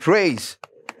Jesus, we praise.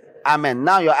 Amen.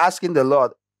 Now you're asking the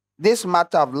Lord, this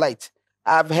matter of light,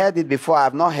 I've heard it before.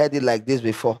 I've not heard it like this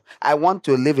before. I want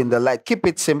to live in the light. Keep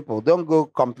it simple. Don't go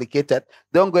complicated.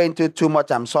 Don't go into too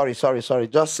much. I'm sorry.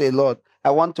 Just say, Lord,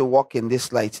 I want to walk in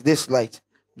this light.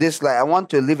 I want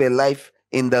to live a life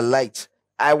in the light.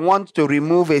 I want to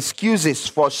remove excuses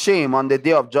for shame on the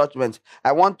day of judgment.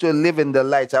 I want to live in the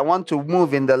light. I want to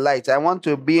move in the light. I want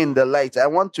to be in the light. I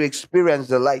want to experience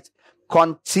the light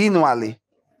continually.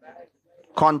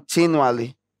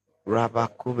 Continually,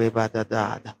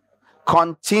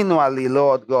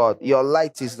 Lord God, your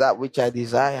light is that which I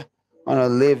desire. I want to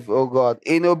live, oh God,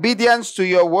 in obedience to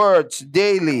your words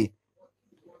daily.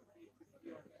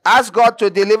 Ask God to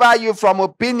deliver you from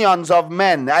opinions of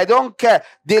men. I don't care.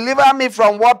 Deliver me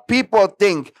from what people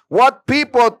think. What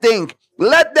people think.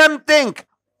 Let them think.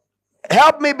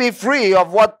 Help me be free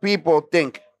of what people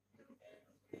think.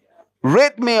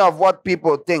 Rid me of what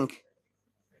people think.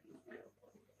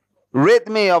 Rid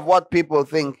me of what people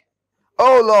think.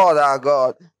 Oh Lord our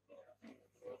God.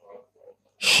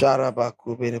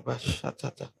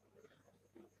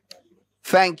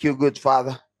 Thank you, good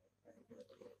Father.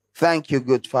 Thank you,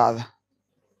 good Father.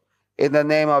 In the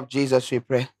name of Jesus we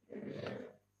pray.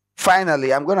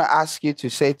 Finally, I'm going to ask you to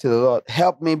say to the Lord,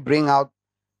 help me bring out,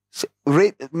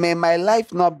 may my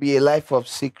life not be a life of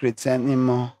secrets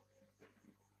anymore.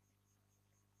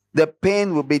 The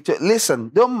pain will be to listen.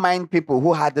 Don't mind people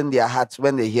who harden their hearts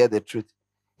when they hear the truth.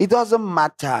 It doesn't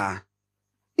matter.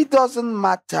 It doesn't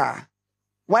matter.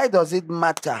 Why does it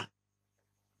matter?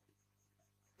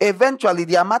 Eventually,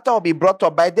 their matter will be brought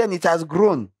up. By then, it has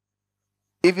grown.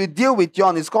 If you deal with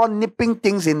John, it's called nipping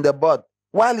things in the bud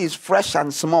while it's fresh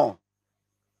and small.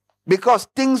 Because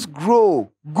things grow,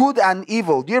 good and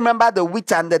evil. Do you remember the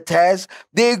wheat and the tares?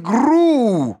 They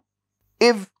grew.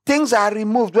 If things are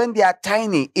removed when they are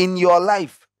tiny in your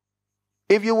life,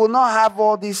 if you will not have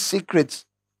all these secrets,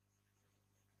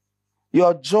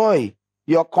 your joy,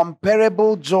 your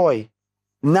comparable joy,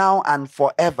 now and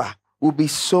forever, will be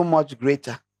so much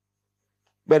greater.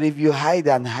 But if you hide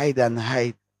and hide and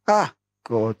hide,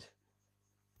 God.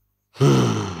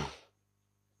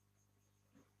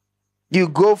 You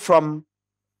go from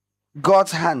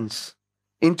God's hands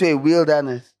into a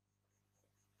wilderness.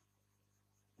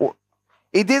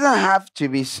 It didn't have to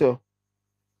be so.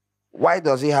 Why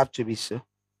does it have to be so?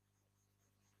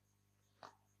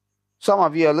 Some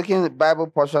of you are looking at the Bible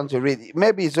portion to read.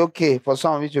 Maybe it's okay for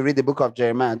some of you to read the book of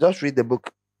Jeremiah. Just read the book.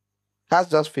 It has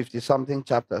just 50-something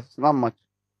chapters. Not much.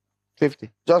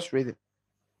 50. Just read it.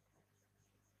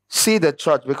 See the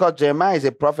church, because Jeremiah is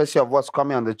a prophecy of what's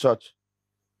coming on the church.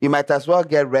 You might as well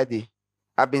get ready.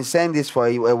 I've been saying this for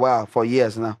a while, for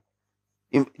years now.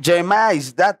 Jeremiah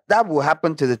is that will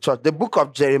happen to the church. The book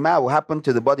of Jeremiah will happen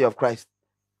to the body of Christ.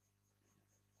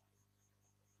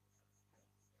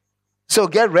 So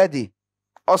get ready,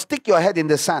 or stick your head in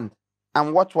the sand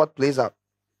and watch what plays out.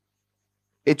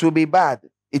 It will be bad.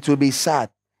 It will be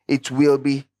sad. It will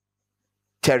be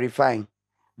terrifying.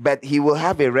 But he will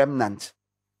have a remnant.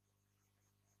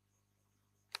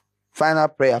 Final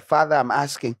prayer. Father, I'm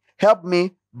asking, help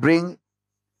me rid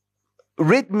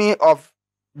me of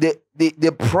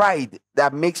the pride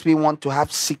that makes me want to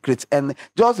have secrets, and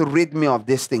just rid me of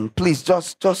this thing. Please,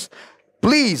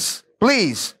 please.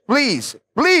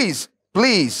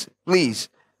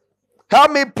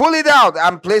 Help me pull it out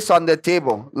and place on the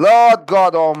table. Lord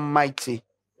God Almighty,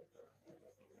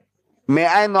 may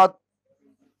I not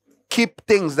keep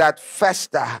things that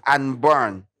fester and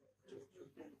burn.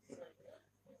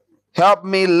 Help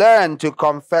me learn to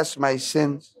confess my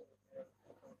sins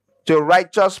to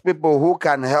righteous people who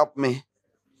can help me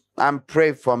and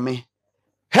pray for me.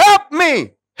 Help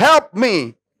me! Help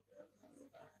me!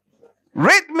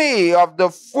 Rid me of the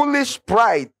foolish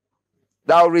pride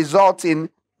that will result in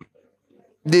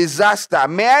disaster.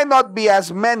 May I not be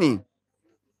as many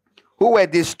who were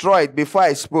destroyed before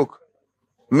I spoke.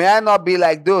 May I not be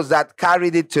like those that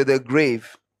carried it to the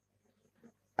grave.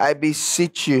 I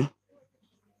beseech you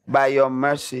by your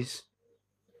mercies.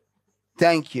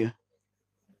 Thank you.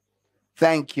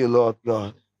 Thank you, Lord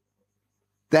God.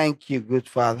 Thank you, good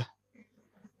Father.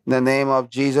 In the name of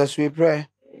Jesus we pray.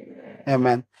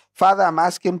 Amen. Father, I'm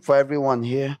asking for everyone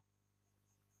here.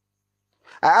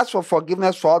 I ask for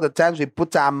forgiveness for all the times we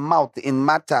put our mouth in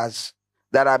matters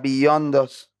that are beyond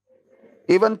us.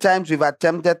 Even times we've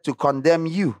attempted to condemn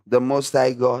you, the Most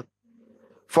High God.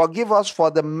 Forgive us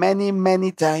for the many,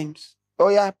 many times. Oh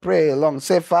yeah, pray along.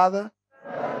 Say, Father,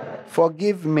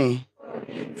 forgive me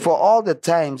for all the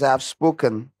times I have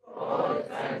spoken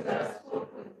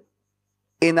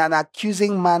in an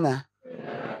accusing manner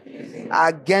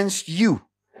against you.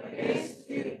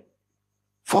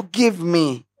 Forgive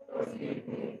me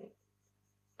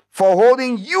for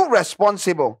holding you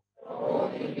responsible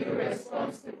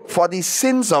for the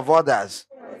sins of others.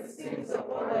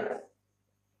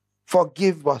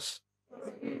 Forgive us.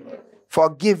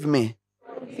 Forgive me.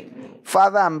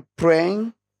 Father, I'm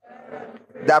praying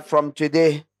that from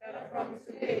today,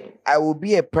 I will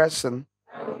be a person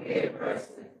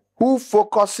who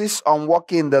focuses on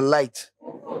walking in the light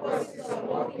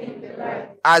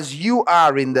as you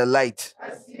are in the light.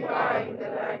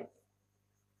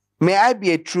 May I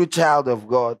be a true child of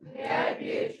God,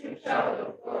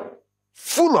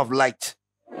 full of light,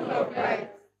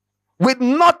 with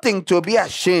nothing to be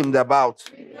ashamed about.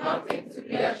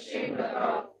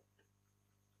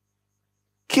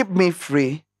 Keep me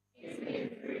free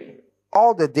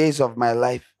all the days of my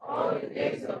life.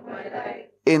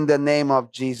 In the name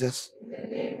of Jesus.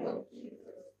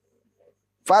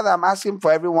 Father, I'm asking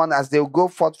for everyone as they'll go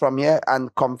forth from here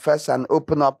and confess and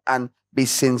open up and be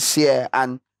sincere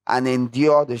and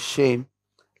endure the shame.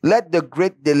 Let the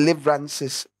great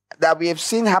deliverances that we have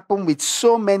seen happen with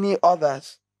so many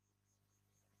others.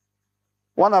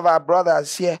 One of our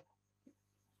brothers here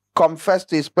confessed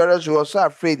to his parents who were so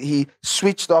afraid he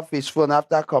switched off his phone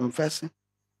after confessing.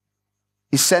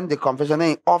 He sent the confession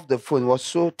and off the phone. He was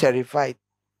so terrified.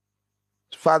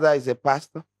 His father is a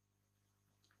pastor.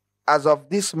 As of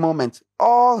this moment,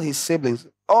 all his siblings,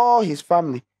 all his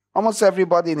family, almost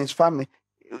everybody in his family,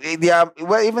 they are,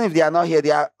 well, even if they are not here,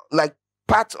 they are like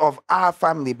part of our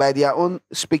family by their own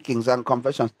speakings and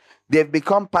confessions. They've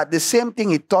become part. The same thing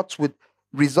he taught would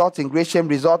result in great shame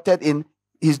resulted in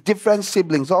his different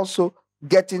siblings also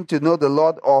getting to know the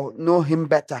Lord or know him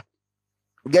better,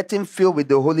 getting filled with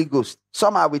the Holy Ghost.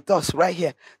 Some are with us right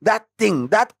here. That thing,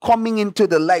 that coming into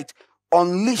the light,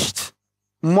 unleashed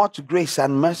much grace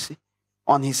and mercy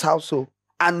on his household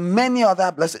and many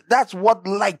other blessings. That's what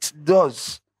light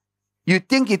does. You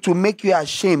think it will make you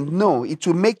ashamed. No, it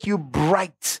will make you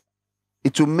bright.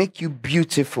 It will make you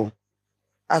beautiful.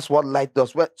 That's what light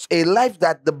does. Well, a life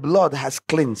that the blood has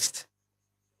cleansed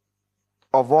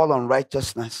of all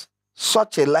unrighteousness.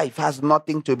 Such a life has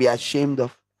nothing to be ashamed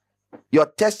of. Your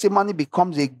testimony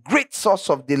becomes a great source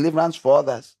of deliverance for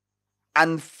others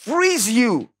and frees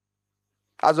you,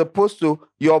 as opposed to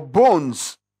your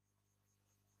bones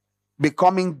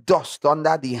becoming dust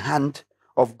under the hand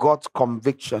of God's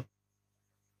conviction.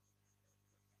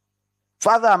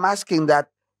 Father, I'm asking that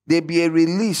there be a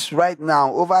release right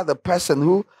now over the person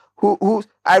who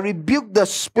I rebuke the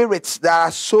spirits that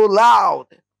are so loud.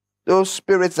 Those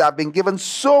spirits that have been given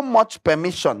so much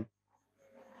permission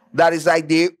that is like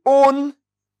they own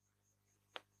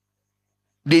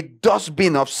the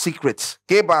dustbin of secrets.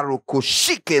 I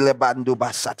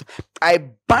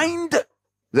bind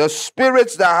the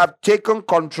spirits that have taken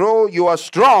control. You are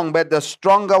strong, but the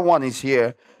stronger one is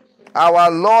here.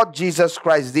 Our Lord Jesus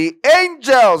Christ, the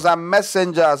angels and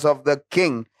messengers of the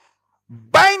King,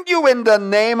 bind you in the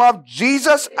name of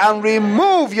Jesus and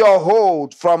remove your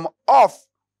hold from off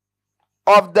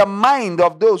of the mind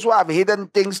of those who have hidden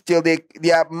things till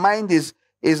their mind is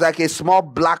like a small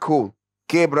black hole.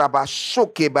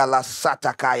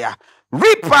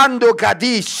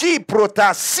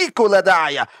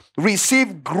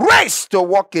 Receive grace to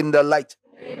walk in the light.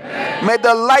 Amen. May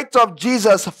the light of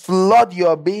Jesus flood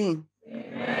your being.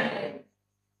 Amen.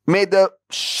 May the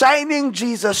shining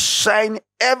Jesus shine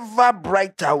ever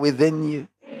brighter within you.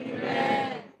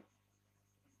 Amen.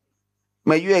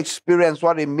 May you experience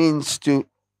what it means to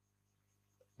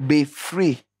be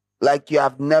free like you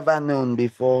have never known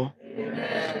before.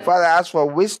 Amen. Father, I ask for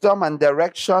wisdom and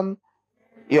direction,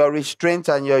 your restraint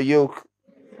and your yoke.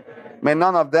 May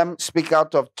none of them speak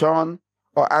out of turn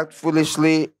or act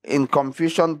foolishly in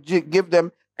confusion. Give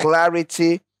them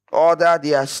clarity, order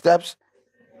their steps.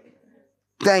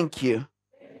 Thank you.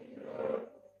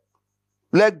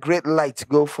 Let great light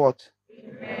go forth.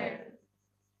 Amen.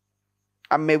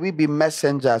 And may we be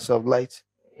messengers of light.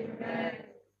 Amen.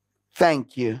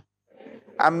 Thank you.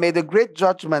 And may the great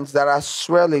judgments that are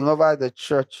swirling over the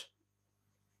church,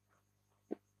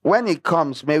 when it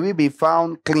comes, may we be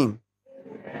found clean.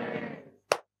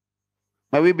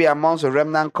 May we be amongst a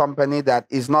remnant company that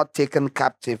is not taken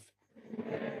captive.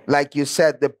 Like you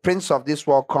said, the prince of this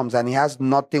world comes and he has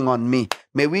nothing on me.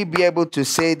 May we be able to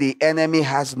say the enemy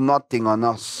has nothing on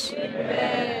us.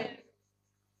 Amen.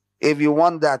 If you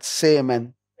want that, say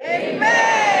amen.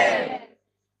 Amen.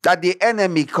 That the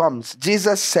enemy comes.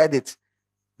 Jesus said it.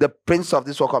 The prince of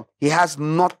this world comes. He has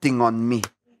nothing on me.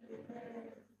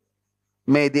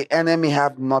 May the enemy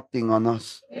have nothing on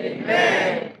us.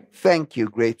 Amen. Thank you,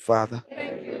 great Father.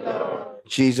 Thank you, Lord. In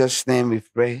Jesus' name we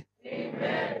pray.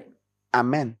 Amen.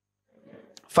 Amen.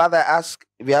 Father, ask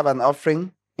if you have an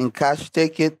offering in cash,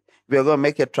 take it. We are going to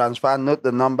make a transfer, note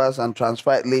the numbers and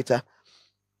transfer it later.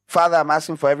 Father, I'm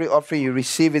asking for every offering you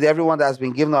receive it. Everyone that has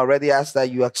been given already, ask that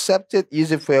you accept it,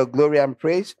 use it for your glory and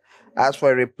praise. Ask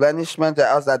for a replenishment. I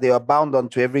ask that they are bound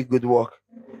unto every good work.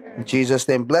 In Jesus'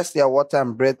 name, bless their water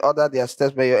and bread. Order their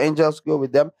steps. May your angels go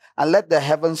with them. And let the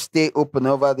heavens stay open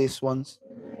over these ones.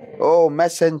 Oh,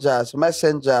 messengers,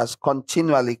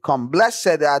 continually come.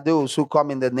 Blessed are those who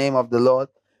come in the name of the Lord.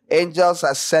 Angels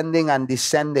ascending and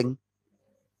descending.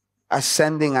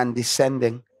 Ascending and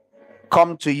descending.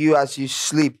 Come to you as you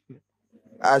sleep.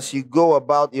 As you go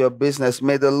about your business,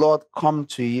 may the Lord come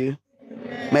to you.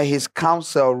 May his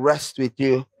counsel rest with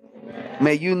you.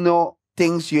 May you know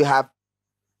things you have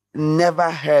never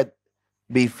heard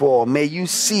before. May you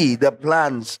see the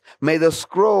plans. May the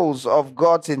scrolls of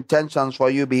God's intentions for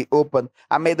you be open.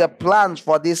 And may the plans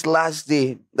for this last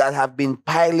day that have been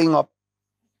piling up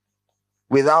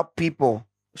without people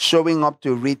showing up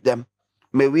to read them,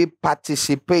 may we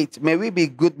participate. May we be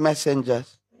good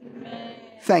messengers. Amen.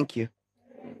 Thank you.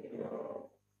 In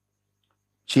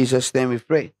Jesus' name we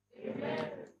pray. Amen.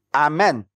 Amen.